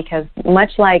Wound Tree, because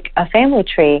much like a family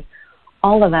tree,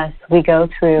 all of us, we go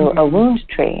through a wound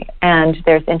tree. And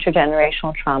there's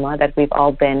intergenerational trauma that we've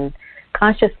all been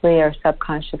consciously or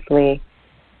subconsciously,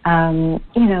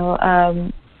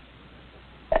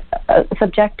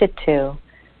 subjected to,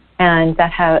 and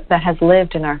that has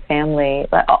lived in our family,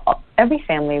 every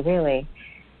family really.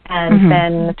 And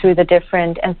then through the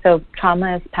different, and so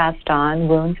trauma is passed on,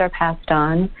 wounds are passed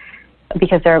on,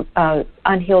 because their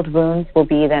unhealed wounds will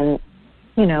be then,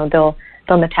 they'll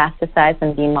metastasize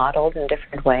and be modeled in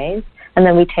different ways. And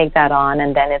then we take that on,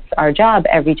 and then it's our job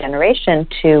every generation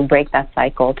to break that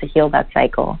cycle, to heal that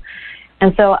cycle.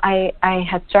 And so I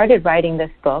had started writing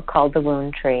this book called The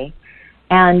Wound Tree,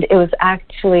 and it was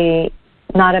actually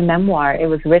not a memoir. It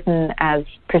was written as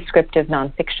prescriptive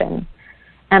nonfiction.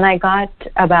 And I got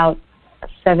about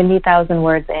 70,000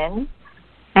 words in,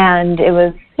 and it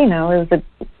was, it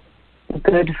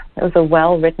was a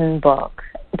well-written book,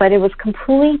 but it was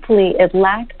completely, it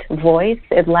lacked voice,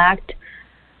 it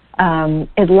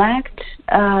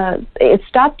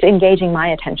stopped engaging my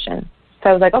attention. So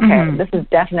I was like, okay, this is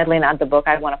definitely not the book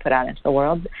I want to put out into the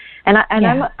world. And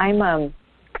I'm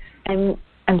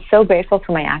so grateful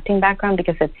for my acting background,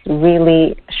 because it's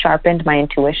really sharpened my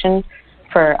intuition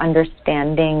for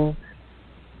understanding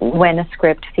when a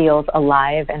script feels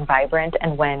alive and vibrant,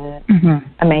 and when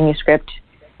a manuscript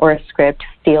or a script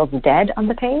feels dead on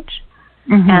the page.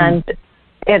 And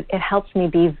it helps me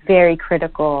be very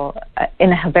critical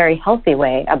in a very healthy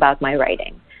way about my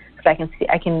writing, because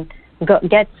I can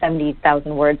get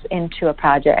 70,000 words into a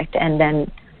project and then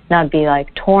not be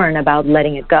like torn about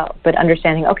letting it go, but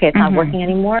understanding, okay, it's not working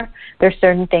anymore. There's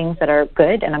certain things that are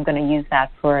good, and I'm going to use that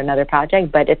for another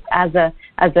project, but it's as a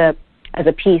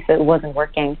piece, it wasn't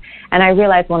working. And I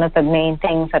realized one of the main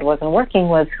things that wasn't working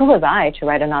was, who was I to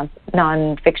write a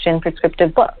non-fiction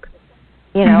prescriptive book?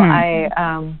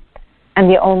 I'm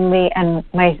the only, and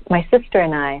my sister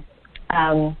and I,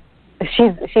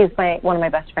 she's one of my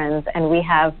best friends, and we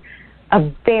have a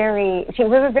very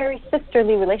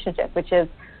sisterly relationship, which is,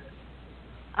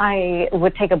 I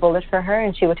would take a bullet for her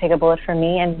and she would take a bullet for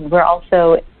me, and we're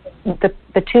also the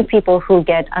two people who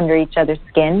get under each other's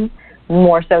skin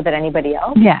more so than anybody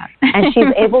else. Yeah. And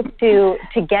she's able to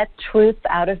get truth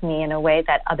out of me in a way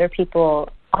that other people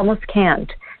almost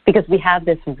can't, because we have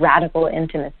this radical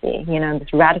intimacy,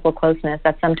 this radical closeness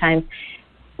that sometimes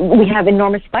we have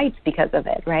enormous fights because of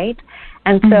it, right?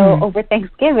 And so over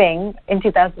Thanksgiving in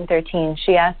 2013,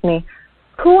 she asked me,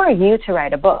 who are you to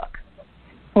write a book?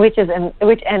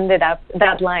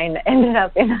 That line ended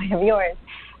up in I Am Yours.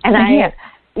 And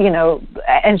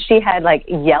and she had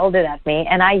yelled it at me,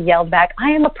 and I yelled back,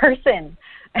 I am a person.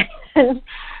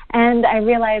 And I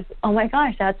realized, oh my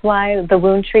gosh, that's why The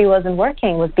Wound Tree wasn't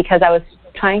working, was because I was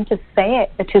trying to say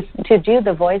it, to do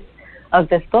the voice of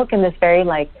this book in this very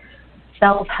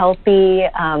self-helpy,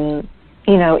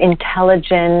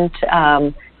 intelligent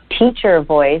teacher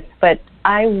voice, but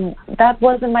that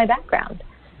wasn't my background.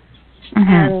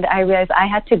 And I realized I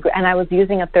had to, and I was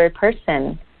using a third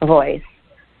person voice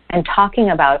and talking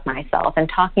about myself and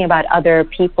talking about other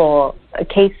people,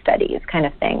 case studies kind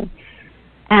of thing.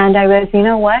 And I realized, you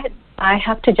know what? I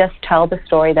have to just tell the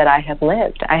story that I have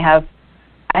lived. I'm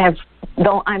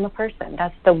a person.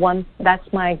 That's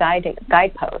my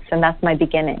guidepost, and that's my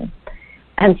beginning.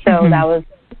 And so that was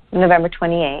November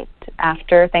 28th.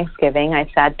 After Thanksgiving, I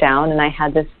sat down and I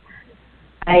had this,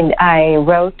 I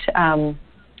wrote,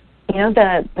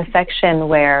 the section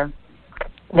where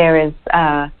there is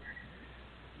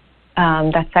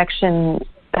that section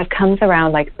that comes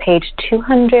around page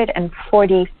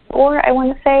 244, I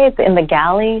want to say. It's in the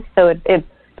galley, so it's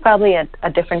probably a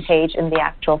different page in the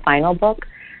actual final book.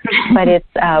 But it's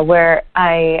where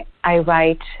I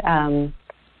write, I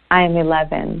am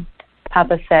 11.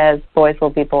 Papa says boys will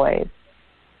be boys.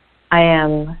 I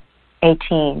am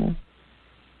 18.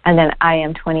 And then I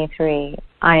am 23.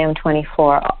 I am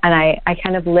 24. And I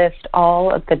kind of list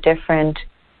all of the different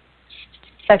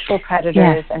sexual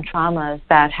predators and traumas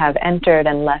that have entered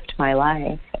and left my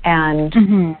life.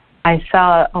 And I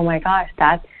saw, oh my gosh,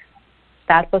 that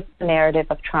was the narrative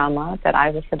of trauma that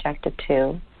I was subjected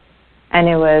to. And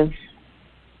it was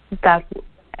that,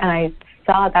 and I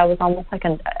saw that was almost like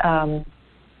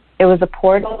it was a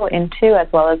portal into,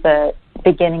 as well as a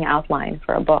beginning outline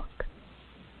for a book,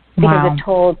 because it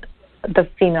told the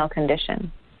female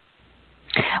condition.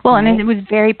 Well, right? And it was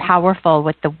very powerful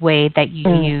with the way that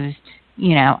you used,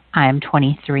 I'm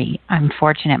 23. I'm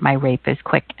fortunate my rape is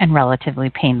quick and relatively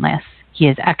painless. He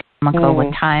is economical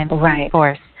with time,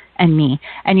 force, and me.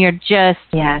 And you're just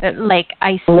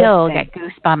I still get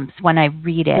goosebumps when I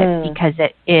read it, because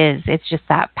it's just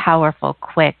that powerful,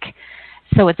 quick.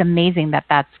 So it's amazing that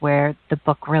that's where the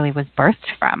book really was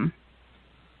birthed from.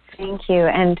 Thank you.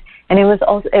 And it was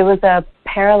a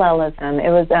parallelism. It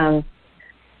was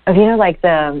like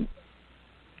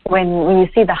when you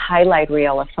see the highlight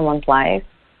reel of someone's life,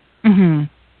 mm-hmm.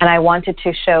 and I wanted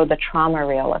to show the trauma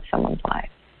reel of someone's life.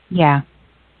 Yeah.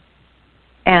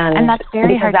 And that's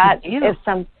very hard to do. Is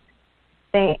something.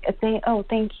 Oh,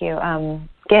 thank you.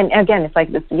 Again, it's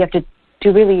like this. You have to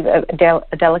do really a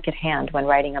delicate hand when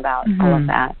writing about mm-hmm. all of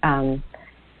that.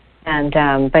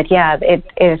 But yeah,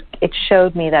 it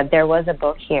showed me that there was a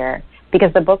book here,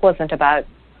 because the book wasn't about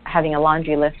having a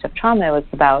laundry list of trauma. It was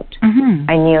about, mm-hmm.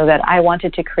 I knew that I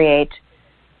wanted to create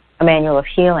a manual of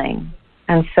healing.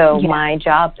 And so my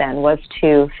job then was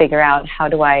to figure out, how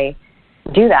do I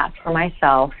do that for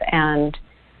myself, and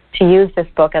to use this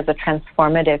book as a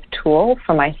transformative tool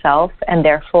for myself, and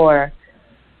therefore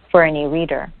for any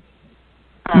reader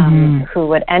mm-hmm. who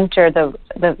would enter the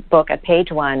book at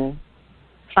page 1,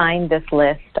 find this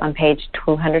list on page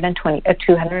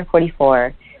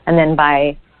 244, and then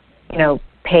by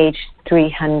page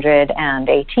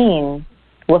 318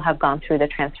 will have gone through the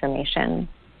transformation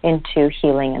into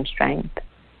healing and strength.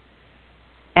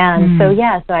 And so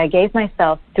I gave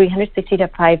myself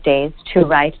 365 days to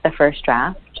write the first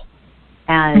draft,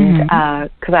 and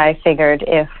because I figured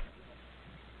if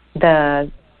the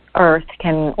Earth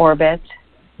can orbit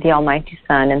the Almighty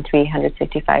Sun in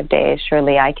 365 days,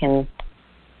 surely I can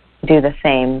do the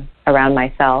same around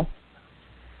myself.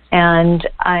 And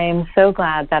I'm so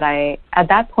glad that at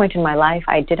that point in my life,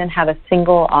 I didn't have a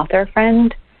single author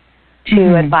friend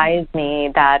to advise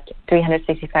me that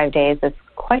 365 days is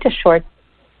quite a short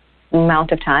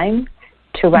amount of time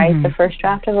to write the first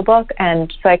draft of a book.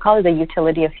 And so I call it the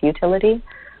utility of futility,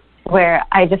 where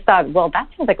I just thought, well, that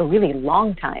seems like a really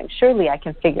long time. Surely I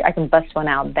can bust one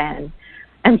out then.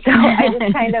 And so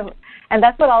I just and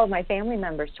that's what all of my family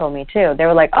members told me too. They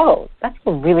were like, oh, that's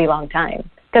a really long time.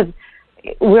 Because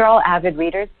we're all avid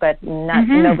readers, but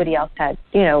nobody else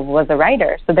was a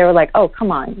writer. So they were like, oh,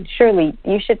 come on, surely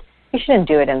you shouldn't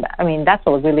do it that's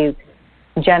a really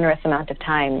generous amount of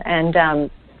time. And I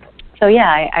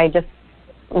just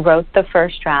wrote the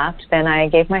first draft. Then I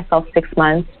gave myself 6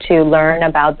 months to learn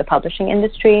about the publishing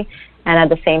industry, and at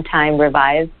the same time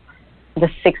revise the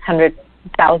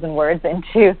 600,000 words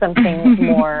into something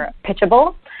more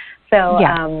pitchable. So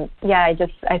I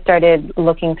started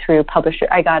looking through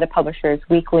I got a Publisher's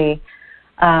Weekly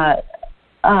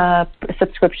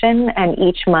subscription, and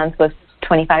each month was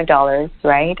 $25,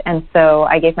 right? And so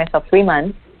I gave myself 3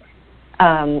 months,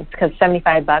 because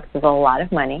 $75 is a lot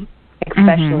of money,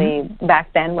 especially back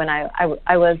then when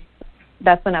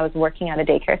that's when I was working at a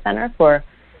daycare center for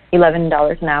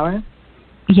 $11 an hour.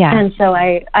 Yeah. And so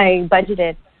I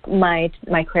budgeted my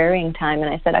querying time, and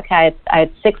I said, okay,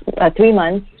 I had 3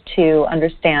 months to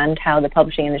understand how the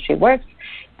publishing industry works,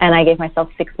 and I gave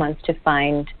myself 6 months to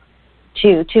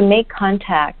make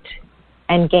contact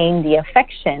and gain the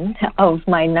affection of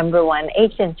my number one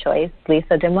agent choice,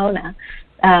 Lisa DeMona,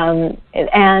 and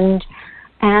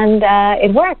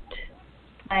it worked.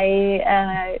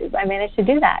 I managed to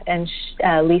do that, and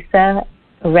Lisa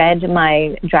read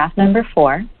my draft number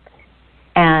 4.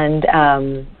 And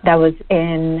that was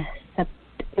in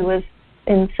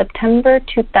September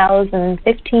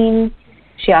 2015.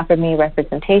 She offered me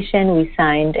representation. We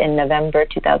signed in November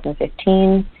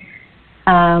 2015.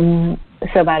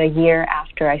 So about a year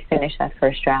after I finished that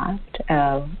first draft,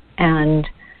 and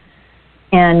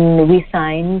we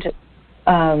signed.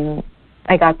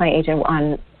 I got my agent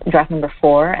on draft number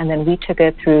 4, and then we took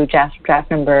it through draft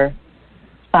number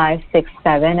 5, 6,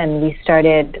 7, and we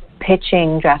started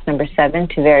pitching draft number 7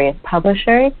 to various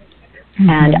publishers.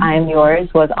 And I Am Yours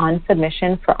was on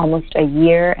submission for almost a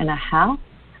year and a half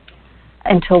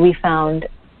until we found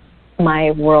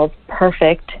my world's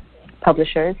perfect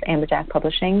publishers, Amberjack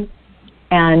Publishing,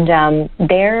 and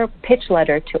their pitch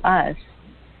letter to us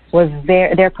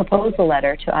their proposal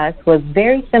letter to us was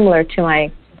very similar to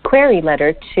my query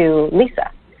letter to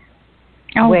Lisa,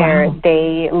 where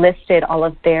they listed all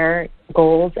of their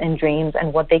goals and dreams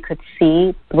and what they could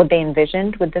see, what they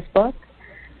envisioned with this book.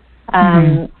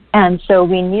 And so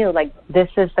we knew, this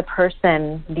is the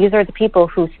person, these are the people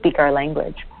who speak our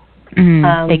language.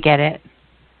 They get it.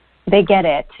 They get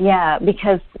it, yeah,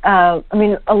 because, a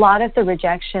lot of the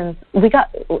rejections,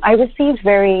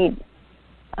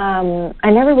 I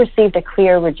never received a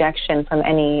clear rejection from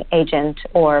any agent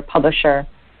or publisher.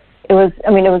 It was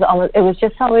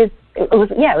always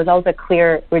a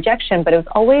clear rejection, but it was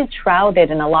always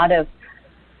shrouded in a lot of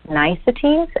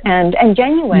niceties and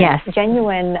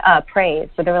genuine praise.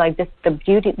 So they were like,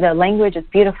 the language is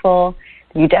beautiful.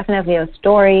 You definitely have a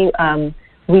story.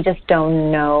 We just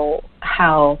don't know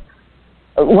how.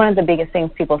 One of the biggest things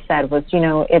people said was,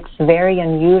 it's very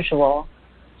unusual.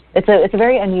 It's a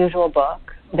very unusual book.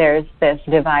 There's this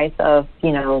device of,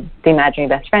 the imaginary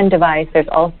best friend device. There's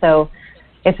also,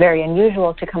 it's very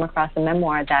unusual to come across a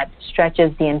memoir that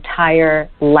stretches the entire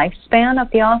lifespan of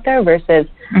the author versus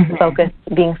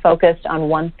being focused on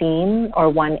one theme or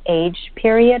one age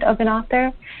period of an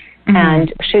author.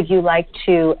 And should you like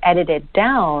to edit it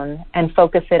down and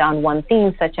focus it on one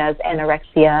theme, such as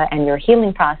anorexia and your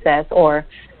healing process, or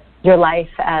your life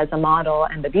as a model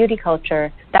and the beauty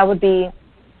culture, that would be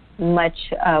much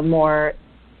more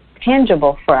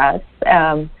tangible for us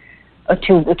to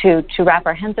wrap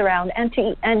our hands around and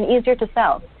easier to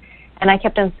sell. And I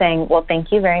kept on saying, well,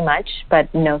 thank you very much,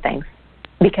 but no thanks,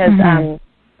 because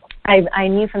I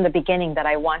knew from the beginning that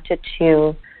I wanted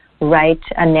to write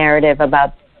a narrative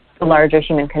about the larger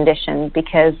human condition,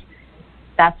 because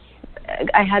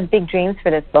I had big dreams for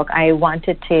this book. I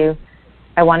wanted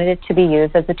it to be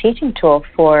used as a teaching tool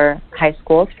for high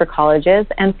schools, for colleges,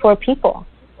 and for people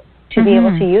to be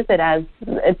able to use it as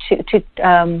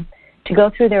to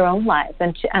go through their own lives.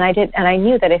 And I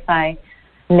knew that if I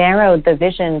narrowed the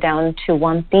vision down to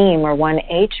one theme or one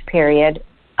age period,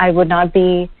 I would not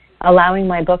be allowing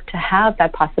my book to have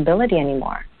that possibility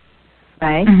anymore,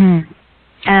 right?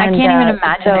 And, I can't even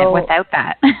imagine it without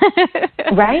that.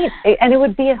 Right, and it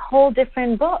would be a whole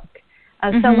different book.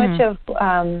 So much of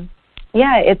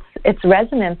its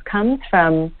resonance comes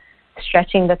from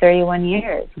stretching the 31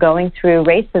 years, going through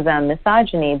racism,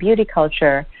 misogyny, beauty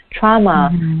culture,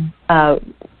 trauma,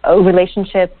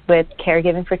 relationships with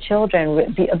caregiving for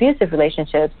children, abusive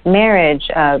relationships,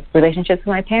 marriage, relationships with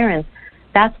my parents.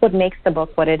 That's what makes the book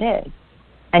what it is.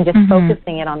 And just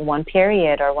focusing it on one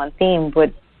period or one theme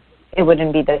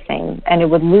wouldn't be the same, and it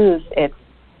would lose its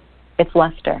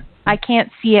luster. I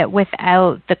can't see it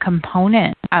without the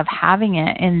component of having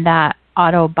it in that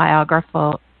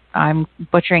autobiographical, I'm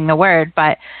butchering the word,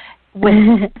 but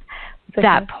with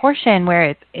that portion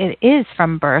where it is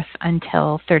from birth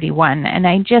until 31. And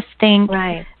I just think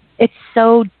it's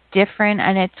so different,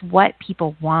 and it's what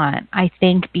people want. I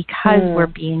think because we're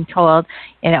being told,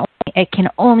 it can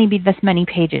only be this many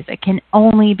pages. It can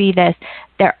only be this.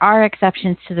 There are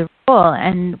exceptions to the rule.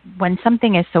 And when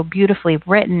something is so beautifully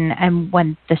written and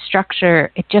when the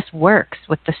structure, it just works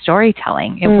with the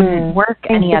storytelling. It wouldn't work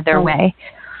any other way.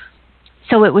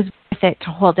 So it was worth it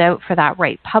to hold out for that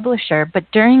right publisher. But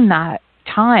during that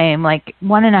time, like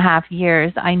 1.5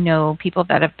 years, I know people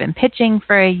that have been pitching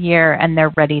for a year and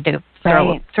they're ready to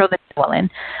throw the towel in.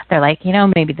 They're like,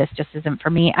 maybe this just isn't for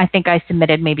me. I think I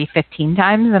submitted maybe 15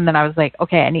 times, and then I was like,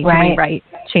 okay, I need to rewrite,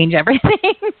 change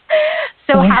everything.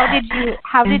 So how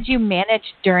did you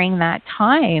manage during that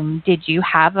time? Did you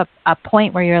have a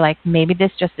point where you're like, maybe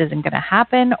this just isn't going to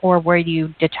happen, or were you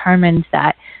determined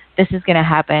that this is going to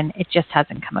happen? It just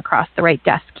hasn't come across the right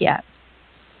desk yet.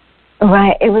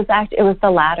 Right. It was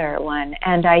the latter one,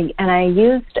 and I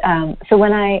used so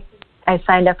when I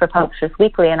signed up for Publishers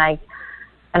Weekly, and I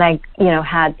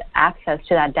had access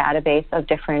to that database of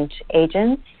different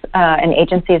agents and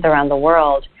agencies around the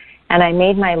world, and I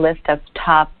made my list of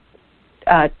top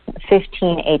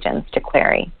 15 agents to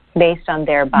query based on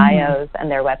their bios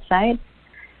and their websites,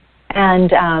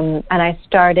 and I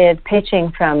started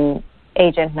pitching from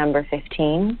agent number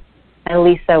 15, and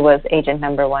Lisa was agent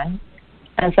number 1,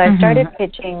 and so I started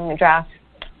pitching draft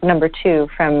number 2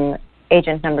 from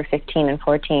agent number 15 and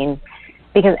 14.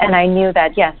 And I knew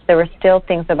that, yes, there were still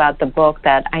things about the book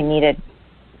that I needed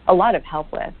a lot of help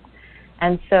with.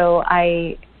 And so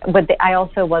I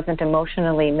also wasn't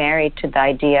emotionally married to the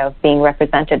idea of being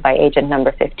represented by agent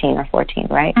number 15 or 14,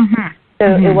 right? So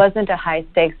it wasn't a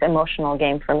high-stakes emotional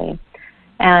game for me.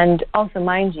 And also,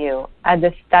 mind you,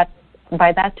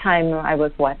 by that time I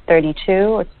was,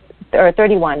 32 or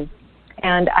 31.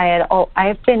 And I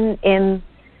have been in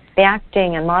the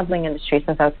acting and modeling industry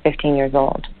since I was 15 years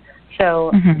old.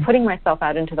 So putting myself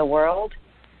out into the world,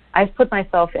 I've put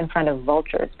myself in front of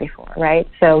vultures before, right?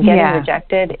 So getting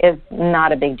rejected is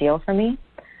not a big deal for me.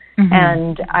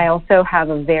 And I also have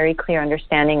a very clear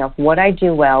understanding of what I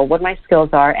do well, what my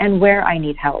skills are, and where I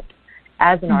need help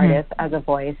as an artist, as a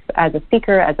voice, as a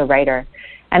speaker, as a writer.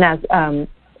 And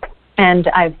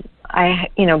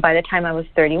by the time I was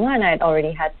 31, I had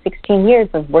already had 16 years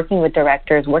of working with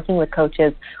directors, working with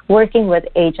coaches, working with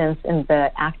agents in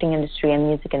the acting industry and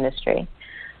music industry.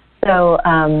 So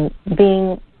I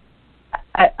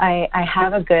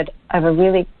have a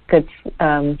really good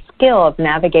skill of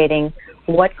navigating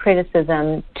what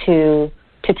criticism to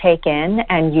take in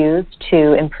and use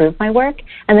to improve my work,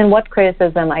 and then what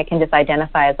criticism I can just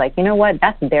identify as like,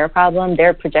 that's their problem.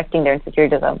 They're projecting their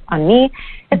insecurities on me.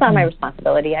 It's not my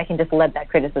responsibility. I can just let that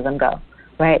criticism go,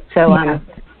 right? So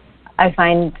I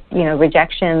find,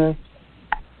 rejections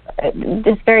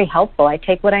it's very helpful. I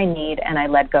take what I need and I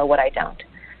let go what I don't.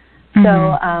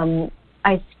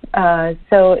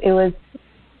 So it was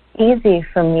easy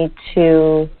for me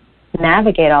to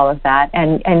navigate all of that,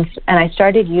 and I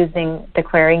started using the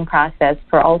querying process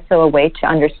for also a way to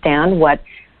understand what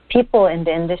people in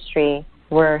the industry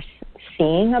were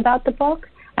seeing about the book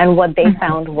and what they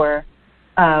found were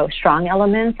strong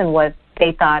elements and what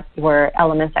they thought were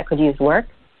elements that could use work.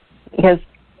 Because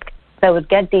I would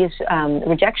get these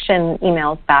rejection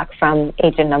emails back from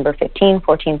agent number 15,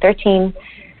 14, 13,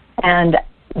 and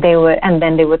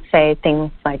then they would say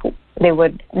things like, they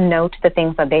would note the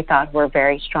things that they thought were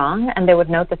very strong, and they would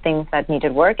note the things that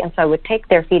needed work. And so I would take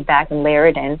their feedback and layer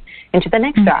it into the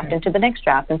next draft, into the next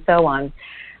draft, and so on.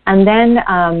 And then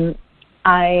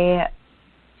I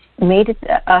made it.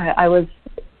 I was,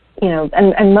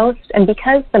 and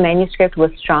because the manuscript was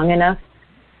strong enough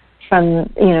from,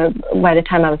 by the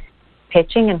time I was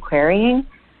pitching and querying,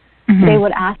 they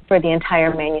would ask for the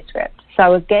entire manuscript. So I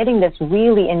was getting this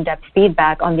really in-depth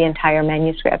feedback on the entire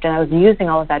manuscript, and I was using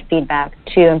all of that feedback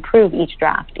to improve each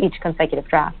draft, each consecutive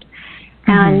draft.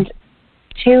 And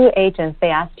 2 agents, they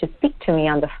asked to speak to me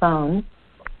on the phone.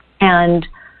 And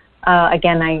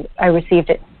again, I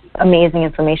received amazing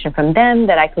information from them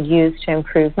that I could use to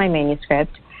improve my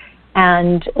manuscript.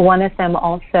 And one of them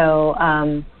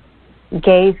also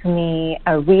gave me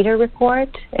a reader report,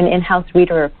 an in-house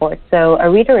reader report. So a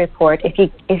reader report, if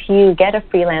you get a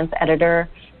freelance editor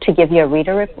to give you a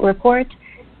reader report,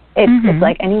 it's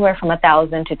like anywhere from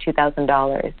 $1,000 to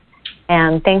 $2,000.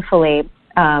 And thankfully,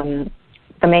 the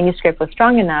manuscript was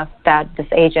strong enough that this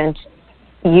agent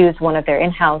used one of their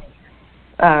in-house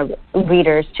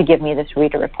readers to give me this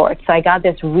reader report. So I got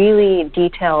this really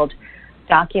detailed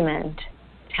document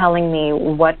telling me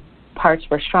what parts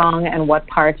were strong and what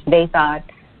parts they thought,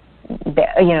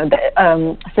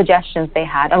 suggestions they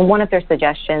had. And one of their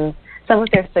suggestions, some of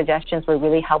their suggestions were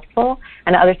really helpful,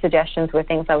 and other suggestions were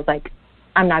things I was like,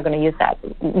 I'm not going to use that.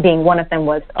 Being one of them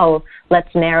was,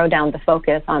 let's narrow down the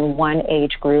focus on one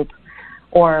age group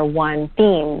or one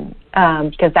theme,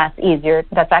 because that's easier.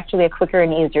 That's actually a quicker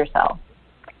and easier sell,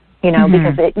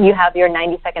 because you have your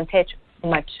 90-second pitch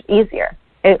much easier,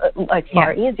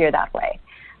 far easier that way,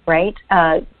 right?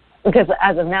 Because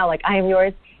as of now, I Am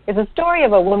Yours is a story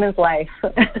of a woman's life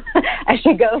as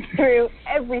she goes through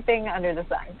everything under the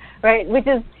sun, right? Which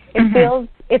is,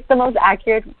 it's the most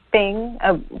accurate thing,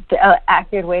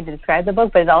 accurate way to describe the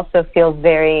book, but it also feels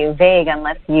very vague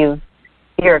unless you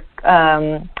have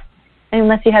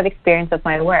experience with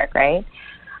my work, right?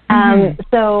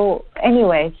 So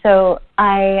anyway,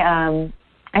 I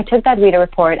took that reader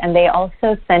report, and they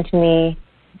also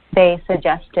they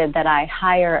suggested that I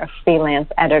hire a freelance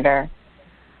editor.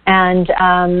 And,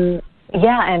 and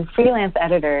freelance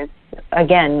editors,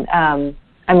 again,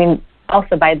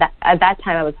 also at that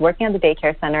time I was working at the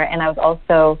daycare center, and I was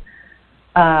also,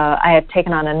 I had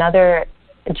taken on another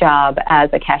job as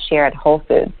a cashier at Whole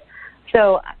Foods.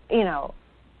 So,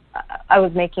 I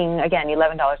was making, again,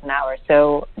 $11 an hour.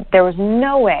 So there was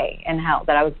no way in hell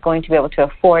that I was going to be able to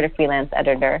afford a freelance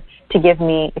editor to give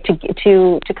me,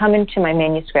 to come into my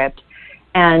manuscript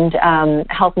and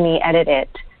help me edit it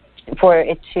for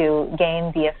it to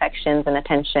gain the affections and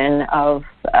attention of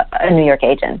a New York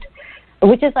agent.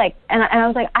 Which is and I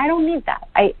was like, I don't need that.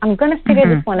 I'm going to figure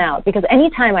this one out, because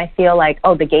anytime I feel like,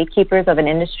 the gatekeepers of an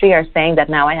industry are saying that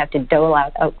now I have to dole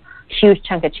out a huge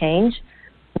chunk of change,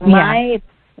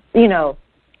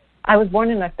 I was born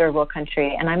in a third world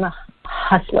country, and I'm a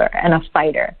hustler and a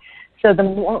fighter. So the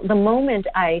moment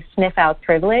I sniff out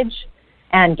privilege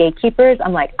and gatekeepers,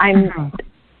 I'm like,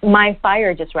 my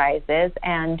fire just rises,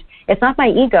 and it's not my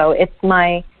ego, it's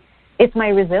my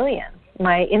resilience,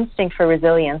 my instinct for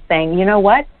resilience, saying, you know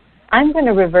what, I'm going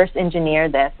to reverse engineer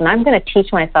this, and I'm going to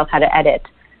teach myself how to edit,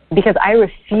 because I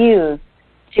refuse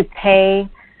to pay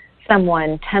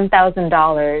someone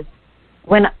 $10,000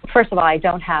 when, first of all, I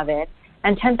don't have it,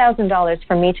 and $10,000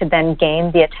 for me to then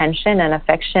gain the attention and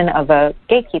affection of a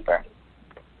gatekeeper,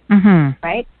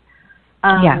 right?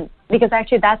 Because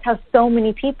actually that's how so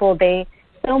many people,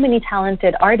 so many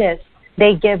talented artists,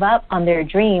 they give up on their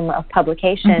dream of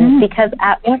publication because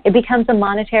it becomes a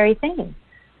monetary thing.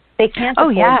 They can't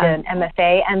afford an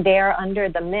MFA, and they are under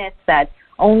the myth that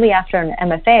only after an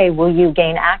MFA will you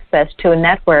gain access to a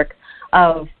network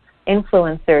of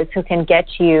influencers who can get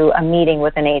you a meeting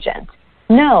with an agent.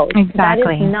 No, that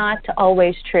is not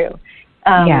always true.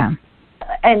 And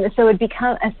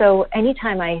so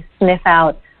anytime I sniff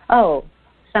out,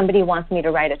 somebody wants me to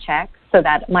write a check so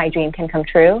that my dream can come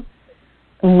true,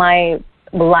 my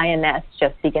lioness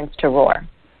just begins to roar.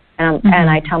 And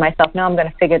I tell myself, no, I'm going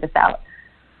to figure this out.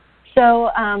 So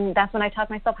that's when I taught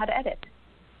myself how to edit.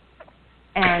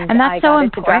 And that's I so got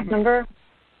important. it to draft number.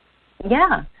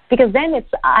 Yeah, because then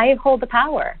I hold the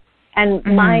power, and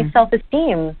my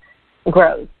self-esteem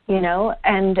grows,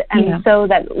 and so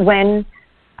that when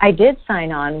I did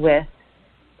sign on with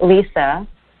Lisa,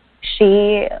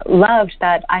 she loved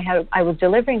that I was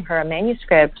delivering her a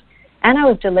manuscript, and I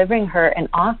was delivering her an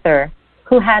author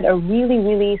who had a really,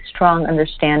 really strong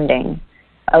understanding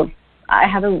of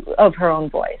her own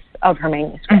voice, of her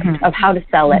manuscript, of how to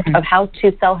sell it, of how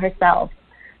to sell herself,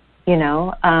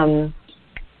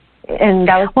 and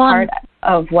that was part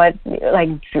of what,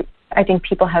 I think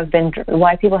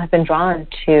why people have been drawn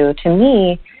to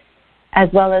me, as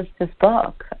well as this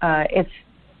book.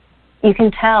 You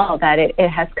can tell that it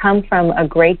has come from a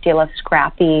great deal of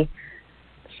scrappy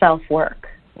self-work,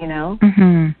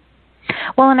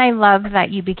 Well, and I love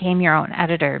that you became your own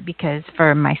editor, because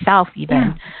for myself,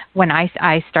 even when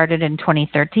I started in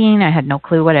 2013, I had no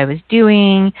clue what I was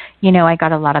doing. I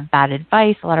got a lot of bad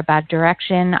advice, a lot of bad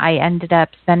direction. I ended up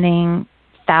spending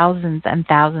thousands and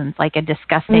thousands, like a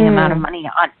disgusting amount of money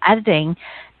on editing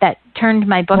that turned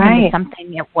my book into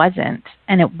something it wasn't.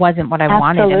 And it wasn't what I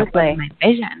wanted, and it wasn't my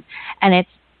vision. And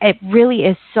it really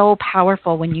is so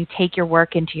powerful when you take your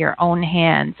work into your own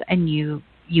hands and you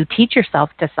teach yourself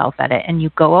to self-edit, and you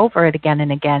go over it again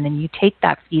and again, and you take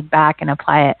that feedback and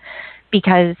apply it,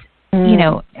 because,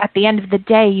 at the end of the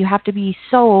day, you have to be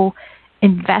so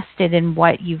invested in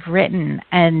what you've written.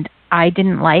 And I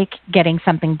didn't like getting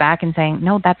something back and saying,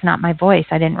 no, that's not my voice.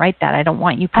 I didn't write that. I don't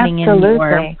want you putting in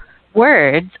your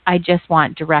words. I just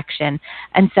want direction.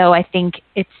 And so I think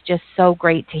it's just so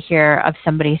great to hear of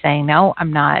somebody saying, no,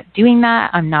 I'm not doing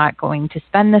that. I'm not going to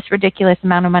spend this ridiculous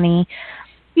amount of money.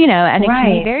 And it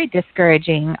can be very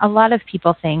discouraging. A lot of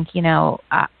people think,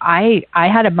 I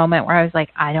had a moment where I was like,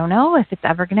 I don't know if it's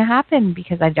ever going to happen,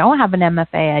 because I don't have an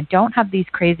MFA. I don't have these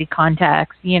crazy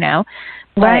contacts,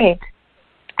 But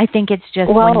I think it's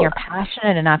just when you're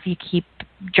passionate enough, you keep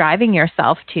driving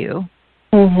yourself to.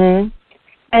 And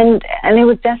it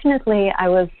was definitely, I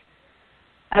was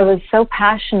so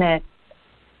passionate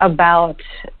about,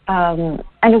 and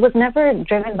it was never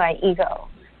driven by ego.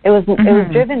 It was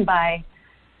driven by,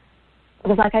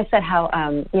 because like I said, how,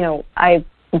 I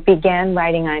began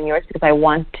writing I'm Yours because I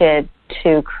wanted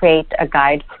to create a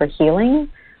guide for healing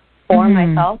for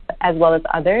myself as well as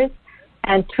others.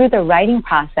 And through the writing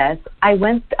process, I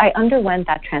underwent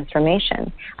that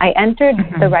transformation. I entered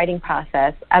the writing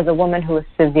process as a woman who was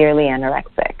severely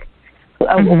anorexic,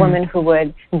 a woman who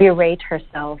would berate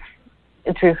herself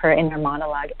through her inner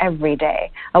monologue every day,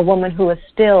 a woman who was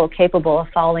still capable of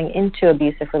falling into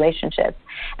abusive relationships.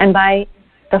 And by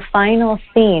the final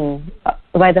scene,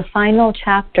 by the final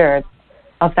chapter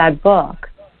of that book,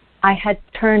 I had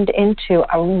turned into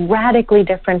a radically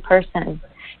different person.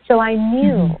 So I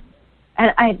knew,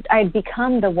 and I'd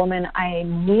become the woman I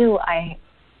knew I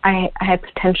had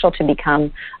potential to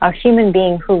become, a human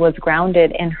being who was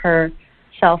grounded in her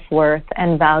self-worth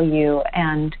and value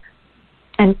and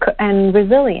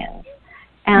resilience.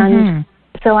 And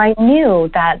so I knew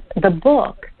that the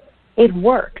book, it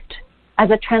worked. As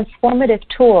a transformative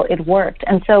tool, it worked.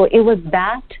 And so it was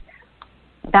that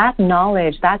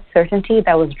knowledge, that certainty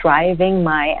that was driving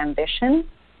my ambition.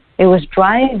 It was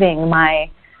driving my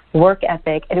work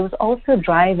ethic. It was also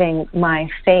driving my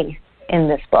faith in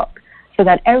this book. So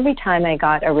that every time I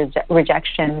got a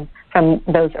rejection from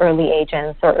those early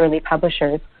agents or early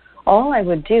publishers, all I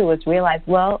would do was realize,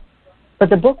 but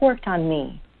the book worked on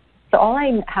me. So all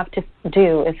I have to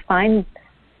do is find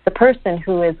the person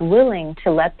who is willing to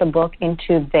let the book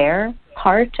into their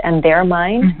heart and their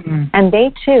mind, and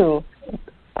they too,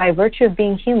 by virtue of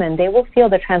being human, they will feel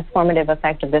the transformative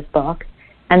effect of this book,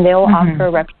 and they will offer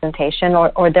representation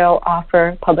or they'll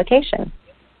offer publication.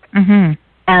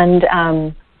 And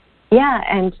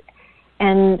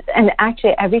and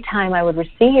actually every time I would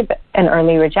receive an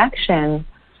early rejection,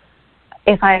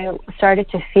 if I started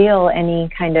to feel any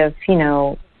kind of,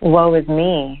 woe is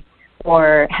me,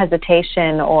 or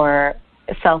hesitation or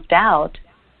self-doubt,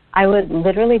 I would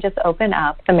literally just open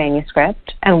up the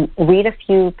manuscript and read a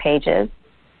few pages,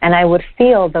 and I would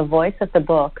feel the voice of the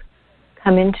book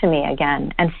come into me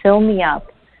again and fill me up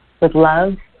with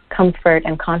love, comfort,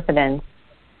 and confidence.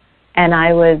 And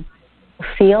I would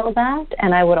feel that,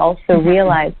 and I would also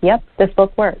realize, yep, this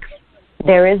book works.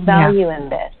 There is value in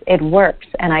this. It works,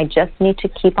 and I just need to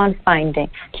keep on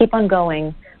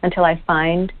going until I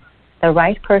find the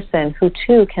right person who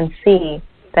too can see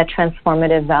that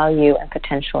transformative value and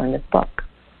potential in this book.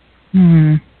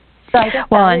 So I guess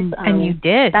and you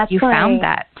did. You found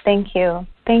that. Thank you,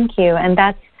 and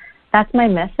that's my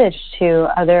message to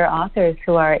other authors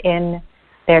who are in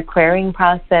their querying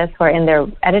process, who are in their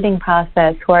editing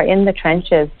process, who are in the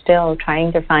trenches still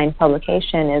trying to find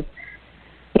publication is,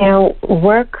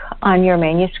 work on your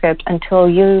manuscript until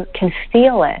you can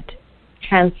feel it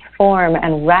transform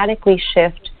and radically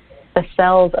shift the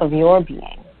cells of your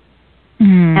being.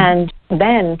 And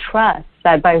then trust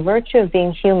that by virtue of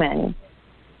being human,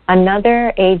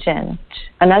 another agent,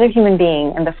 another human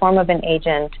being in the form of an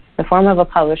agent, the form of a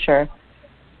publisher,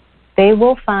 they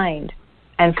will find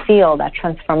and feel that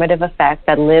transformative effect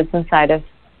that lives inside of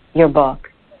your book,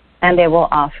 and they will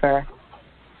offer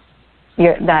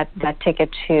that ticket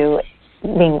to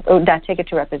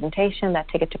representation, that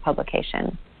ticket to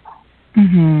publication.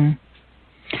 I'm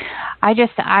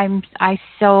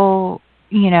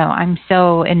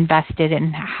so invested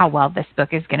in how well this book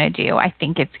is going to do. I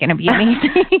think it's going to be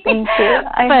amazing. Thank you.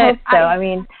 I hope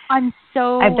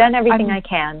so. I've done everything I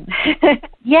can.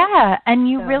 Yeah, and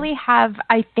you really have.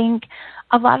 I think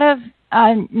a lot of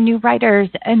new writers,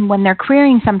 and when they're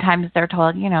querying, sometimes they're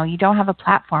told, you don't have a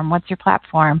platform. What's your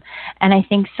platform? And I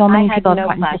think so many people have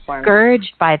gotten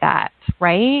discouraged by that,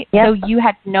 right? Yep. So you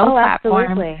had no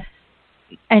platform, absolutely.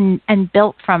 and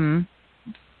built from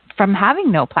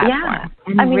having no platform. Yeah.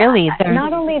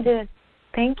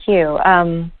 Thank you.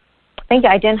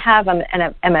 I didn't have an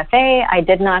MFA. I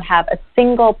did not have a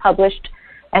single published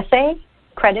essay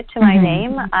credit to my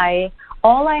name.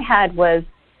 All I had was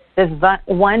this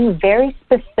one very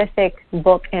specific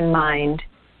book in mind,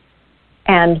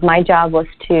 and my job was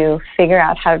to figure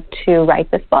out how to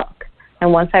write this book.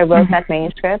 And once I wrote that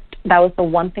manuscript, that was the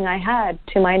one thing I had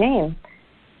to my name.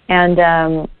 And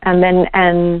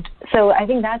so I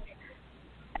think that's,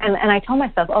 and I told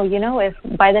myself,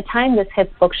 if by the time this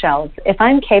hits bookshelves, if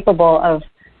I'm capable of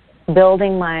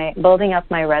building up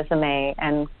my resume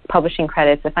and publishing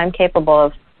credits, if I'm capable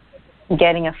of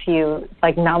getting a few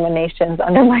nominations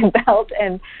under my belt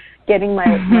and getting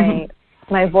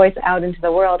my voice out into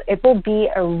the world, it will be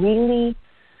a really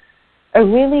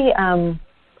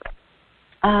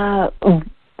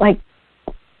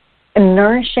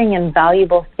nourishing and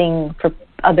valuable thing for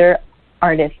other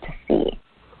artists to see,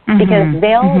 because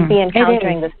they'll be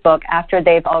encountering this book after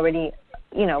they've already,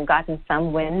 gotten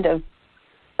some wind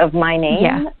of my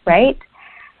name, right?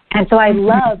 And so I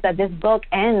love that this book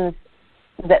ends.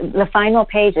 The final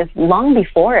page is long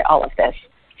before all of this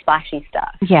splashy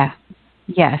stuff. Yeah.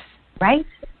 Yes. Right.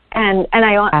 And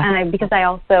because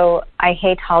I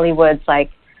hate Hollywood's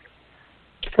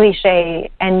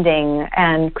cliche ending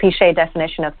and cliche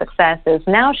definition of success is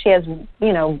now she has,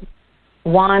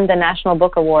 won the National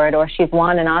Book Award, or she's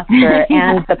won an Oscar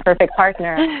and the perfect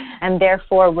partner, and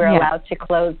therefore we're allowed to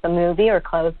close the movie or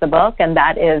close the book, and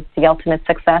that is the ultimate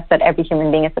success that every human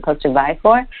being is supposed to vie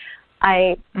for.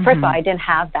 First of all, I didn't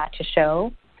have that to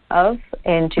show of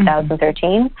in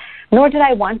 2013, nor did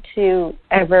I want to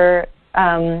ever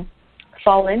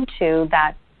fall into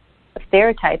that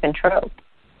stereotype and trope.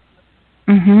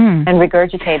 And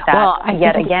regurgitate that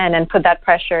yet again and put that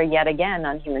pressure yet again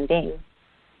on human beings.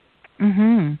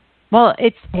 Well,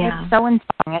 it's so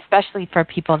inspiring, especially for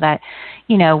people that,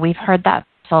 we've heard that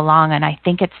so long, and I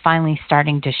think it's finally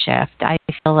starting to shift. I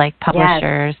feel like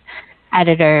publishers,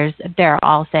 editors, they're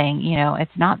all saying,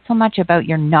 it's not so much about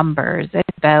your numbers. It's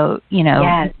about,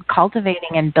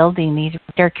 cultivating and building these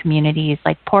reader communities.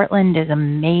 Portland is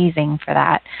amazing for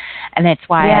that. And it's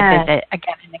why I visit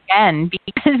again and again,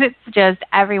 because it's just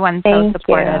everyone's so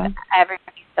supportive.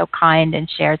 Everybody's so kind and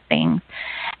shares things.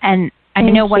 And I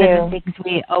know one of the things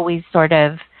we always sort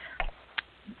of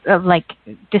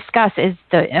discuss is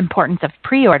the importance of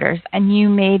pre-orders. And you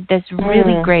made this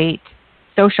really great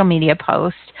social media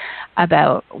post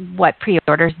about what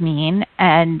pre-orders mean,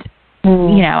 and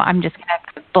I'm just gonna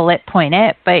bullet point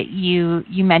it, but you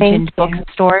mentioned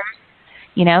bookstores,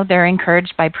 they're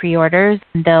encouraged by pre-orders,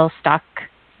 and they'll stock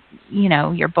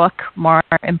your book, more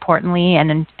importantly,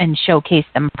 and showcase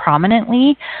them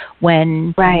prominently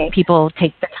when people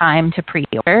take the time to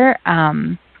pre-order.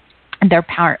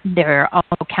 They're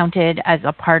also counted as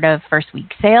a part of first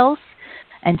week sales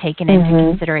and taken into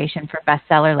consideration for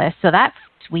bestseller lists. So that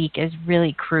first week is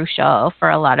really crucial for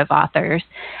a lot of authors,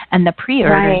 and the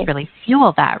pre-orders really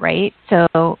fuel that, right?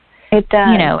 So it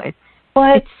does.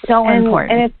 It's so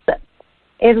important. And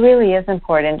it really is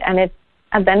important. And it's,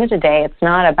 at the end of the day, it's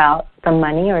not about the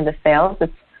money or the sales.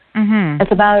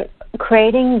 It's about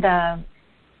creating the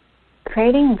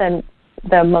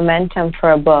momentum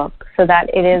for a book so that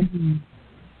it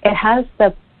has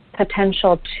the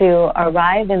potential to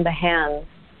arrive in the hands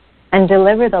and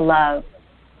deliver the love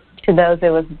to those it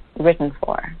was written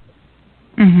for.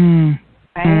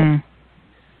 Right?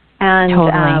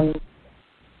 And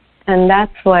and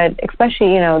that's what,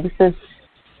 especially, this is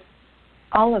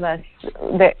all of us,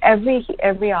 every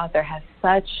author has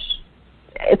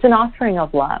it's an offering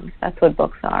of love. That's what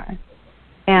books are.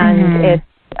 And it's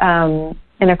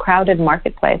in a crowded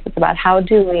marketplace. It's about how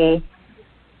do we,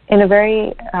 in a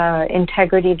very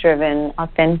integrity-driven,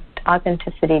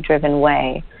 authenticity-driven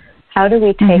way, how do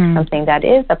we take something that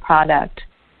is a product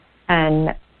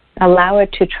and allow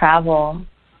it to travel,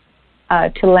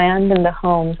 to land in the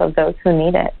homes of those who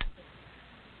need it.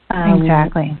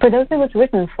 Exactly. For those it was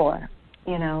written for,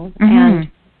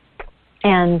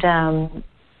 and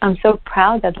I'm so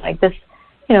proud that like this,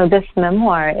 this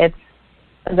memoir, it's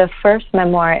the first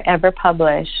memoir ever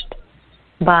published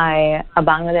by a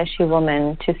Bangladeshi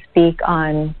woman to speak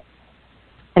on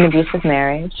an abusive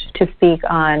marriage, to speak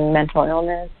on mental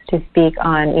illness, to speak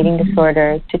on eating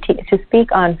disorders, to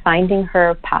speak on finding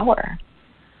her power.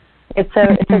 It's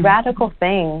a radical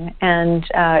thing, and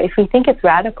if we think it's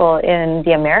radical in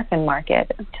the American market,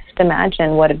 just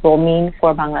imagine what it will mean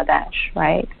for Bangladesh,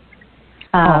 right?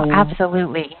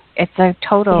 Absolutely. It's a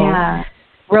total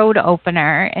road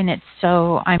opener, and it's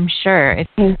so, I'm sure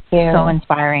it's so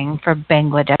inspiring for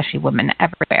Bangladeshi women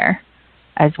everywhere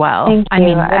as well. Thank you. I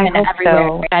mean, women everywhere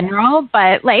in general,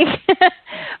 but like,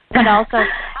 but also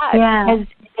because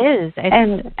it is.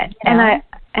 And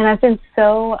I've been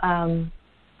so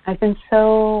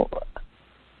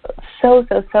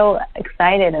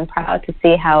excited and proud to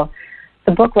see how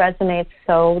the book resonates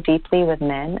so deeply with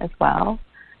men as well.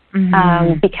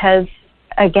 Because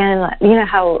again,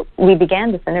 how we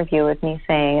began this interview with me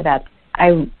saying that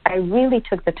I really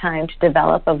took the time to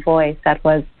develop a voice that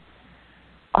was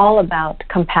all about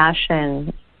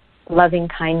compassion, loving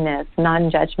kindness,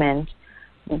 non-judgment,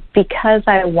 because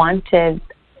I wanted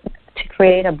to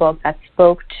create a book that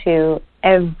spoke to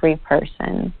every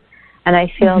person. And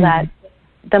I feel that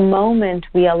the moment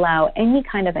we allow any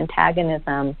kind of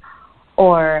antagonism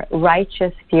or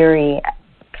righteous fury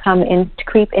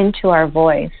creep into our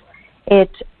voice,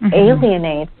 it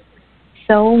alienates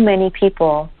so many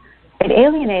people. It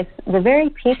alienates the very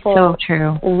people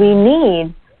we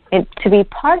need to be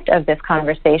part of this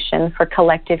conversation for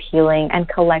collective healing and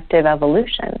collective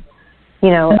evolution.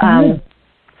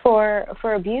 For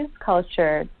abuse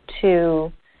culture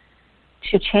to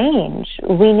change,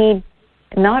 we need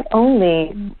not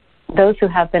only those who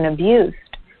have been abused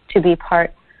to be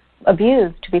part of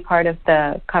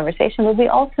the conversation, but we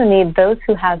also need those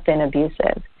who have been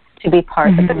abusive to be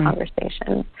part of the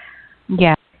conversation.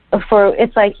 Yeah.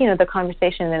 It's like, the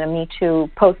conversation in a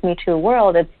post Me Too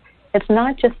world, it's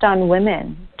not just on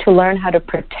women to learn how to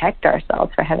protect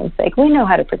ourselves, for heaven's sake. We know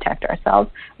how to protect ourselves.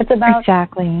 It's about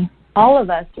all of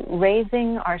us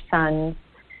raising our sons,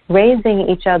 raising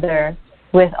each other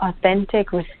with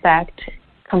authentic respect,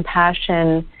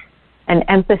 compassion, and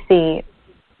empathy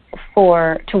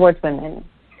towards women,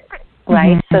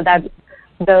 right? So that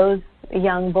those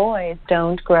young boys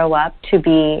don't grow up to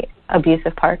be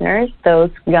abusive partners.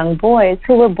 Those young boys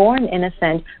who were born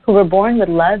innocent, who were born with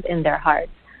love in their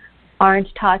hearts, aren't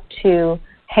taught to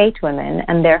hate women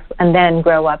and then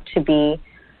grow up to be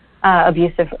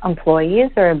abusive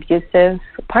employees or abusive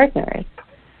partners.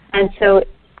 And so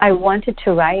I wanted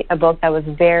to write a book that was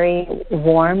very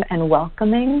warm and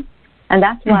welcoming. And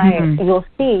that's why you'll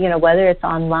see, whether it's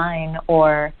online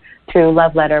or through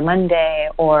Love Letter Monday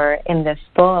or in this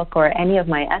book or any of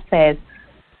my essays,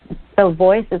 the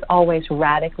voice is always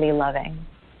radically loving.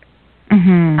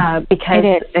 Because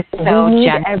it's so we need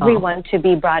gentle. Everyone to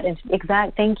be brought into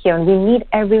thank you, and we need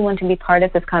everyone to be part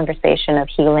of this conversation of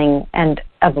healing and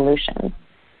evolution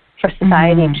for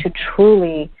society to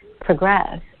truly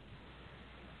progress.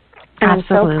 And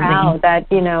Absolutely. I'm so proud that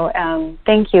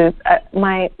thank you.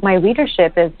 My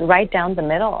readership is right down the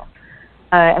middle.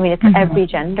 It's every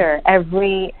gender,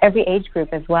 every age group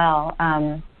as well.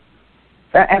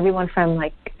 For everyone from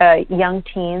young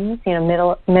teens,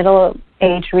 middle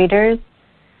age readers,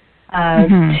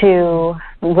 to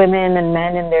women and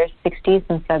men in their 60s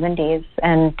and 70s.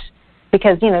 And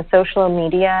because, social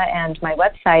media and my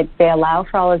website, they allow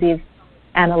for all of these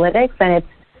analytics, and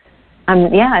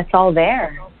it's all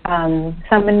there. So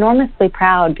I'm enormously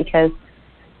proud because,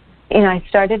 I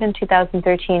started in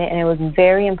 2013, and it was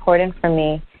very important for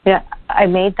me. I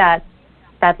made that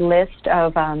list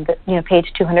of,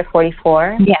 page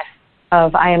 244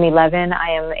 of I am 11, I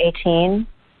am 18,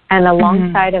 and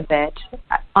alongside of it,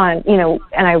 and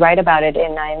I write about it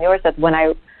in I Am Yours, that when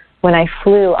I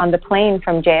flew on the plane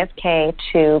from JFK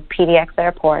to PDX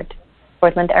Airport,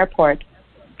 Portland Airport,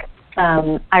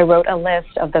 I wrote a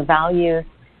list of the values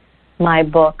my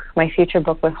future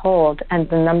book would hold, and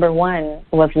the number one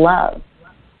was love.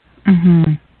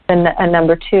 And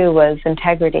number two was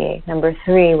integrity. Number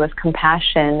three was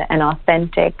compassion and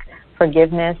authentic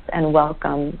forgiveness and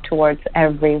welcome towards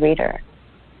every reader.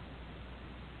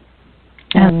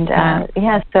 And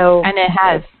so and it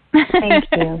has.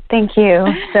 Thank you.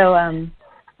 So I'm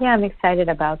excited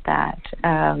about that.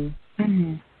 I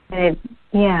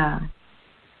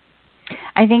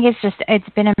think it's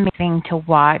been amazing to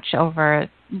watch over,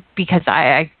 because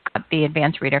I got the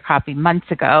advanced reader copy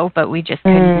months ago, but we just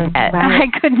couldn't I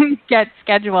couldn't get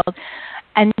scheduled.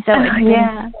 And so it's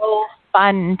been so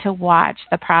fun to watch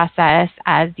the process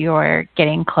as you're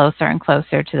getting closer and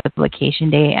closer to the publication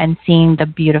date and seeing the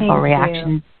beautiful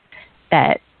reactions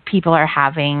that people are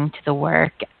having to the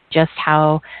work. Just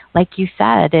how, like you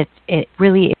said, it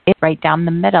really is right down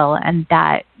the middle, and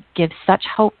that gives such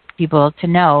hope to people to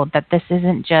know that this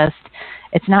isn't just,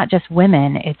 it's not just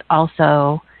women, it's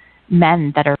also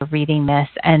men that are reading this,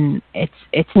 and it's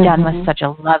done with such a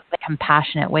lovely,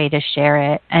 compassionate way to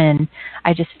share it. And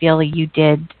I just feel like you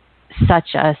did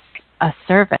such a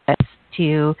service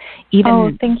to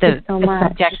even the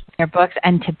subjects in your books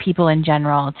and to people in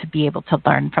general to be able to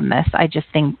learn from this. I just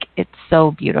think it's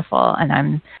so beautiful, and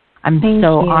I'm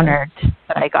so honored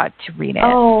that I got to read it.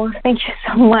 Oh, thank you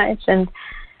so much. And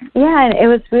and it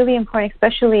was really important,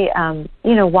 especially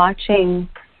watching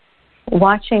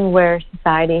where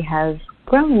society has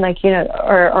grown,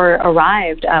 or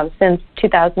arrived since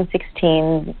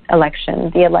 2016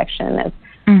 the election of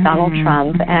Donald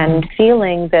Trump, and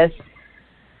feeling this,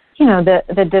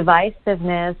 the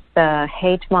divisiveness, the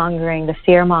hate mongering, the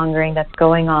fear mongering that's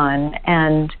going on.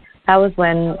 And that was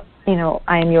when,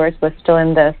 I Am Yours was still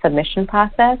in the submission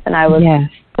process, and I was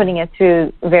putting it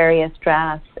through various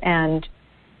drafts. And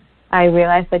I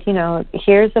realized that,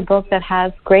 here's a book that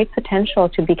has great potential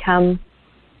to become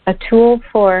a tool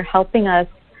for helping us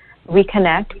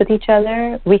reconnect with each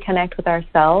other, reconnect with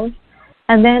ourselves.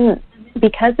 And then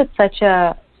because it's such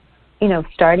a,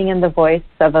 starting in the voice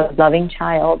of a loving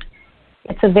child,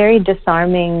 it's a very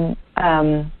disarming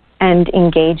and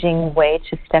engaging way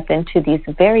to step into these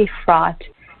very fraught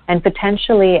and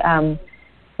potentially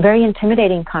very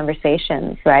intimidating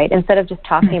conversations, right? Instead of just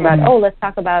talking about, let's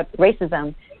talk about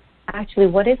racism. Actually,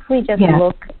 what if we just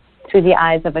look through the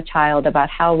eyes of a child about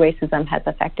how racism has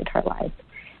affected her life?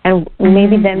 And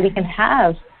maybe then we can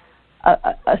have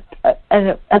a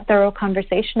thorough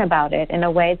conversation about it in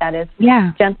a way that is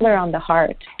gentler on the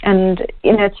heart. And,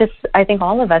 it's just, I think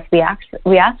all of us, we ask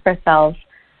ourselves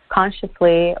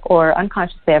consciously or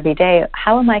unconsciously every day,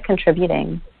 how am I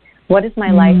contributing? What is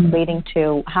my life leading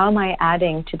to? How am I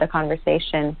adding to the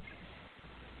conversation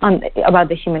about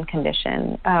the human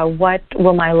condition? What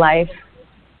will my life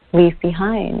leave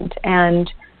behind?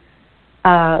 And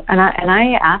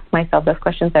I ask myself those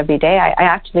questions every day. I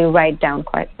actually write down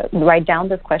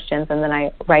those questions, and then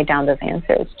I write down those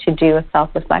answers to do a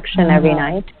self-reflection every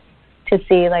night to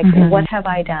see, what have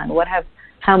I done?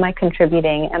 How am I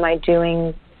contributing? Am I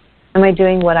doing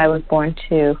what I was born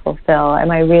to fulfill?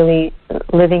 Am I really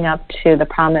living up to the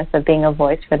promise of being a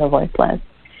voice for the voiceless?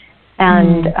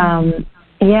 And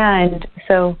and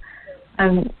so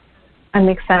I'm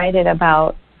excited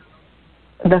about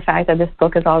the fact that this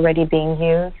book is already being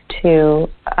used to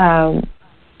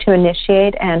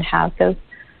initiate and have those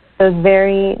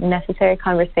very necessary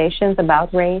conversations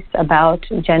about race, about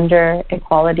gender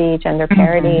equality, gender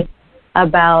parity,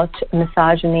 about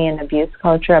misogyny and abuse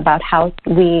culture, about how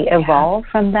we evolve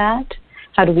from that,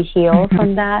 how do we heal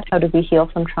from that, how do we heal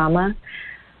from trauma.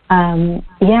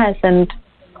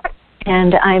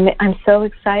 And I'm so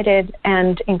excited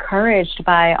and encouraged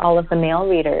by all of the male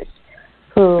readers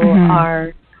who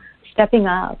are stepping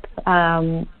up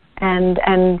and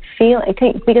feel,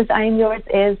 because I Am Yours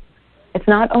it's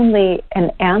not only an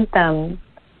anthem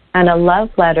and a love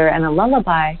letter and a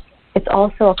lullaby, it's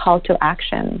also a call to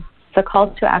action. It's a call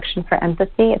to action for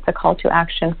empathy. It's a call to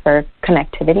action for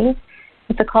connectivity.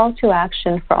 It's a call to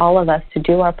action for all of us to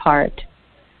do our part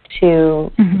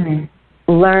to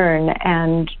learn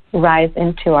and rise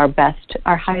into our best,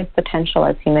 our highest potential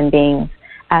as human beings,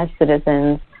 as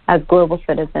citizens, as global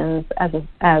citizens, as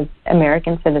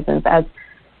American citizens, as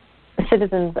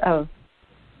citizens of,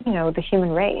 the human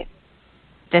race.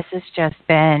 This has just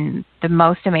been the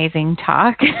most amazing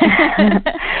talk.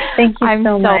 Thank you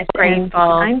so much. I'm so grateful.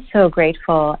 I'm so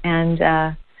grateful. And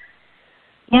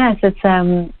yes, it's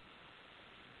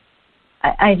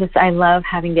I love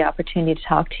having the opportunity to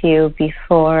talk to you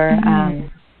before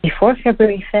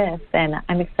February 5th, and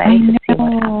I'm excited to see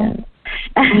what happens.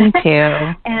 Me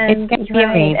too. And it's going to be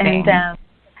amazing. And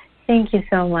thank you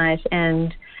so much.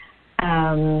 And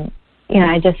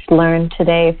I just learned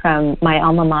today from my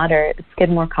alma mater,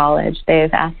 Skidmore College.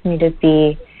 They've asked me to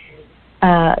be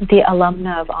the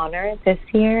alumna of honor this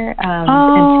year,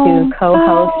 and to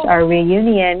co-host our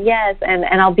reunion. Yes,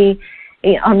 and I'll be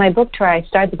on my book tour. I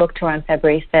start the book tour on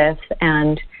February 5th,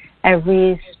 and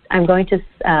I'm going to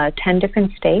 10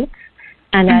 different states,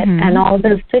 and all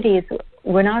those cities.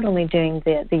 We're not only doing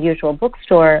the usual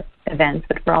bookstore events,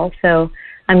 but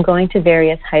I'm going to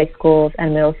various high schools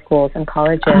and middle schools and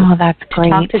colleges that's great.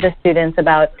 to talk to the students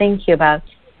about, for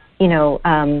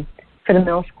the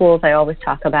middle schools, I always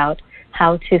talk about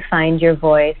how to find your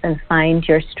voice and find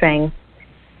your strength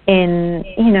in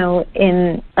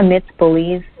amidst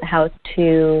bullies, how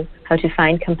to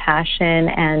find compassion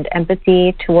and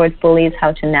empathy towards bullies,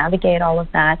 how to navigate all of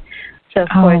that. So, of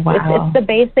course, it's the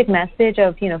basic message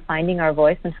of, finding our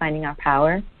voice and finding our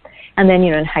power. And then,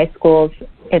 in high schools,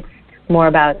 it's more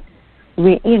about,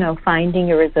 finding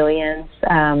your resilience,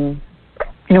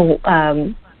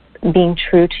 being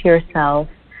true to yourself,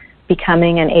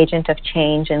 becoming an agent of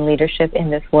change and leadership in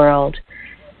this world,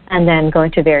 and then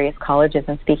going to various colleges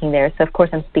and speaking there. So, of course,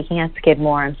 I'm speaking at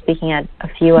Skidmore. I'm speaking at a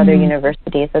few other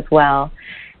universities as well.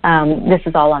 This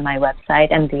is all on my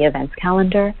website and the events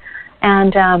calendar.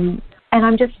 And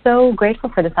I'm just so grateful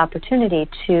for this opportunity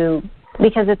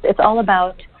because it's all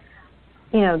about,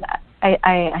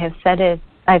 I've said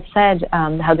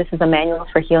how this is a manual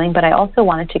for healing, but I also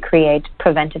wanted to create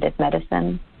preventative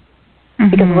medicine.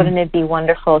 Because wouldn't it be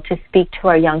wonderful to speak to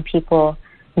our young people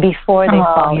before they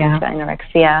fall into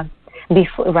anorexia,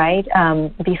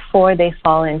 before they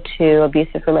fall into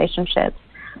abusive relationships?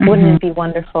 Wouldn't it be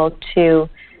wonderful to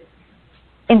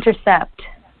intercept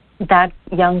that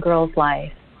young girl's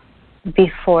life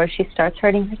before she starts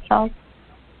hurting herself?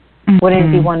 Wouldn't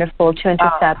it be wonderful to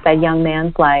intercept that young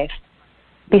man's life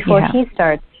before he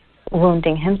starts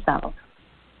wounding himself?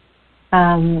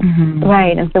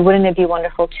 Right, and so wouldn't it be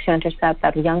wonderful to intercept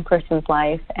that young person's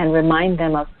life and remind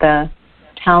them of the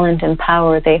talent and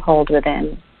power they hold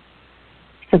within,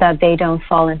 so that they don't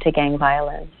fall into gang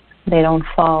violence, they don't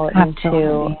fall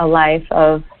into a life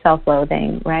of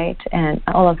self-loathing, right, and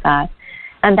all of that.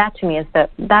 And that to me is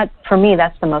for me,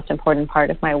 that's the most important part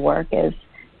of my work, is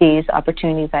these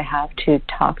opportunities I have to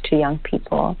talk to young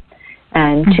people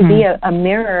and to be a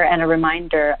mirror and a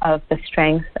reminder of the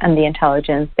strength and the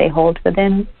intelligence they hold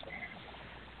within.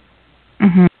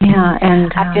 Yeah, and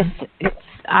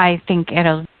I think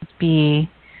it'll be,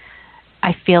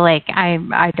 I feel like,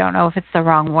 I don't know if it's the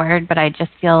wrong word, but I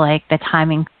just feel like the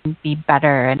timing could be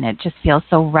better, and it just feels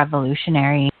so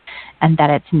revolutionary, and that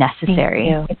it's necessary.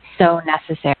 It's so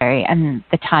necessary, and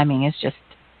the timing is just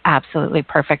absolutely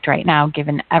perfect right now,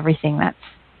 given everything that's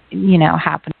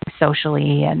happening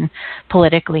socially and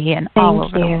politically and all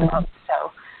over the world.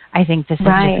 So I think this is just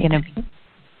going to be the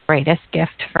greatest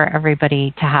gift for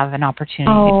everybody to have an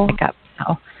opportunity to pick up.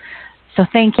 So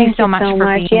thank you so much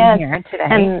for being here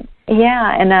today.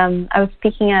 And I was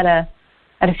speaking at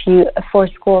 4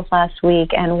 schools last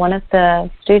week, and one of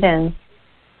the students,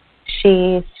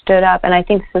 she stood up, and I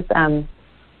think this is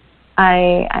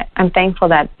I'm thankful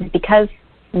that, because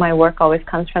my work always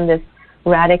comes from this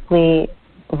radically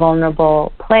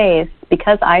vulnerable place,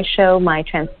 because I show my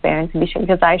transparency,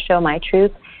 because I show my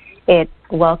truth, it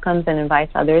welcomes and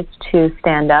invites others to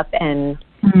stand up and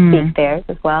speak theirs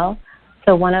as well.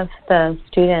 So one of the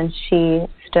students, she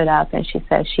stood up and she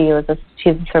said she's a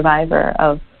survivor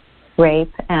of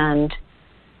rape, and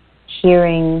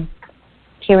hearing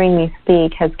me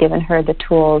speak has given her the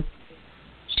tools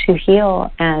to heal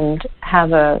and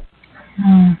have a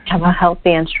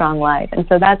healthy and strong life. And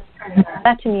so that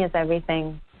to me is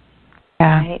everything.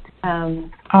 Right? That's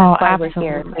why we're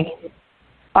here.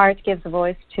 Art gives a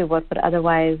voice to what would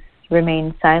otherwise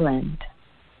remain silent.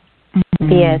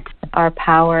 Be it our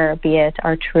power, be it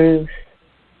our truth,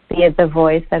 be it the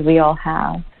voice that we all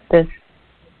have,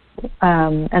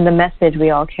 and the message we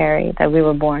all carry, that we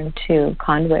were born to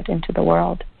conduit into the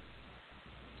world.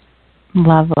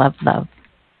 Love, love, love.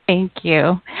 Thank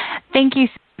you. Thank you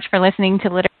so much for listening to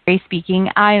Literary Speaking.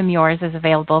 I Am Yours is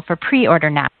available for pre-order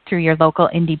now through your local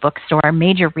indie bookstore,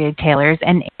 major retailers,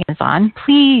 and Amazon.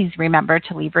 Please remember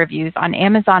to leave reviews on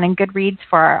Amazon and Goodreads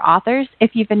for our authors.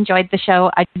 If you've enjoyed the show,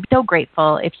 I'd be so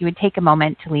grateful if you would take a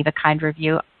moment to leave a kind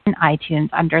review on iTunes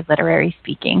under Literary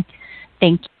Speaking.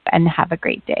 Thank you, and have a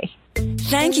great day.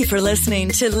 Thank you for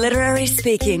listening to Literary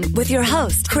Speaking with your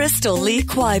host, Crystal Lee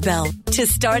Quibell. To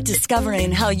start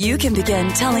discovering how you can begin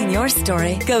telling your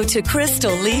story, go to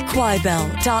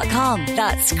crystalleequibell.com.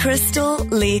 That's Crystal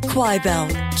Lee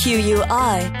Quibell,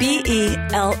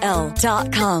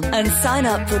 QUIBELL.com, and sign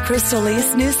up for Crystal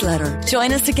Lee's newsletter.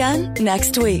 Join us again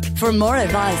next week for more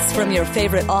advice from your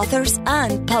favorite authors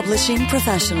and publishing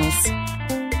professionals.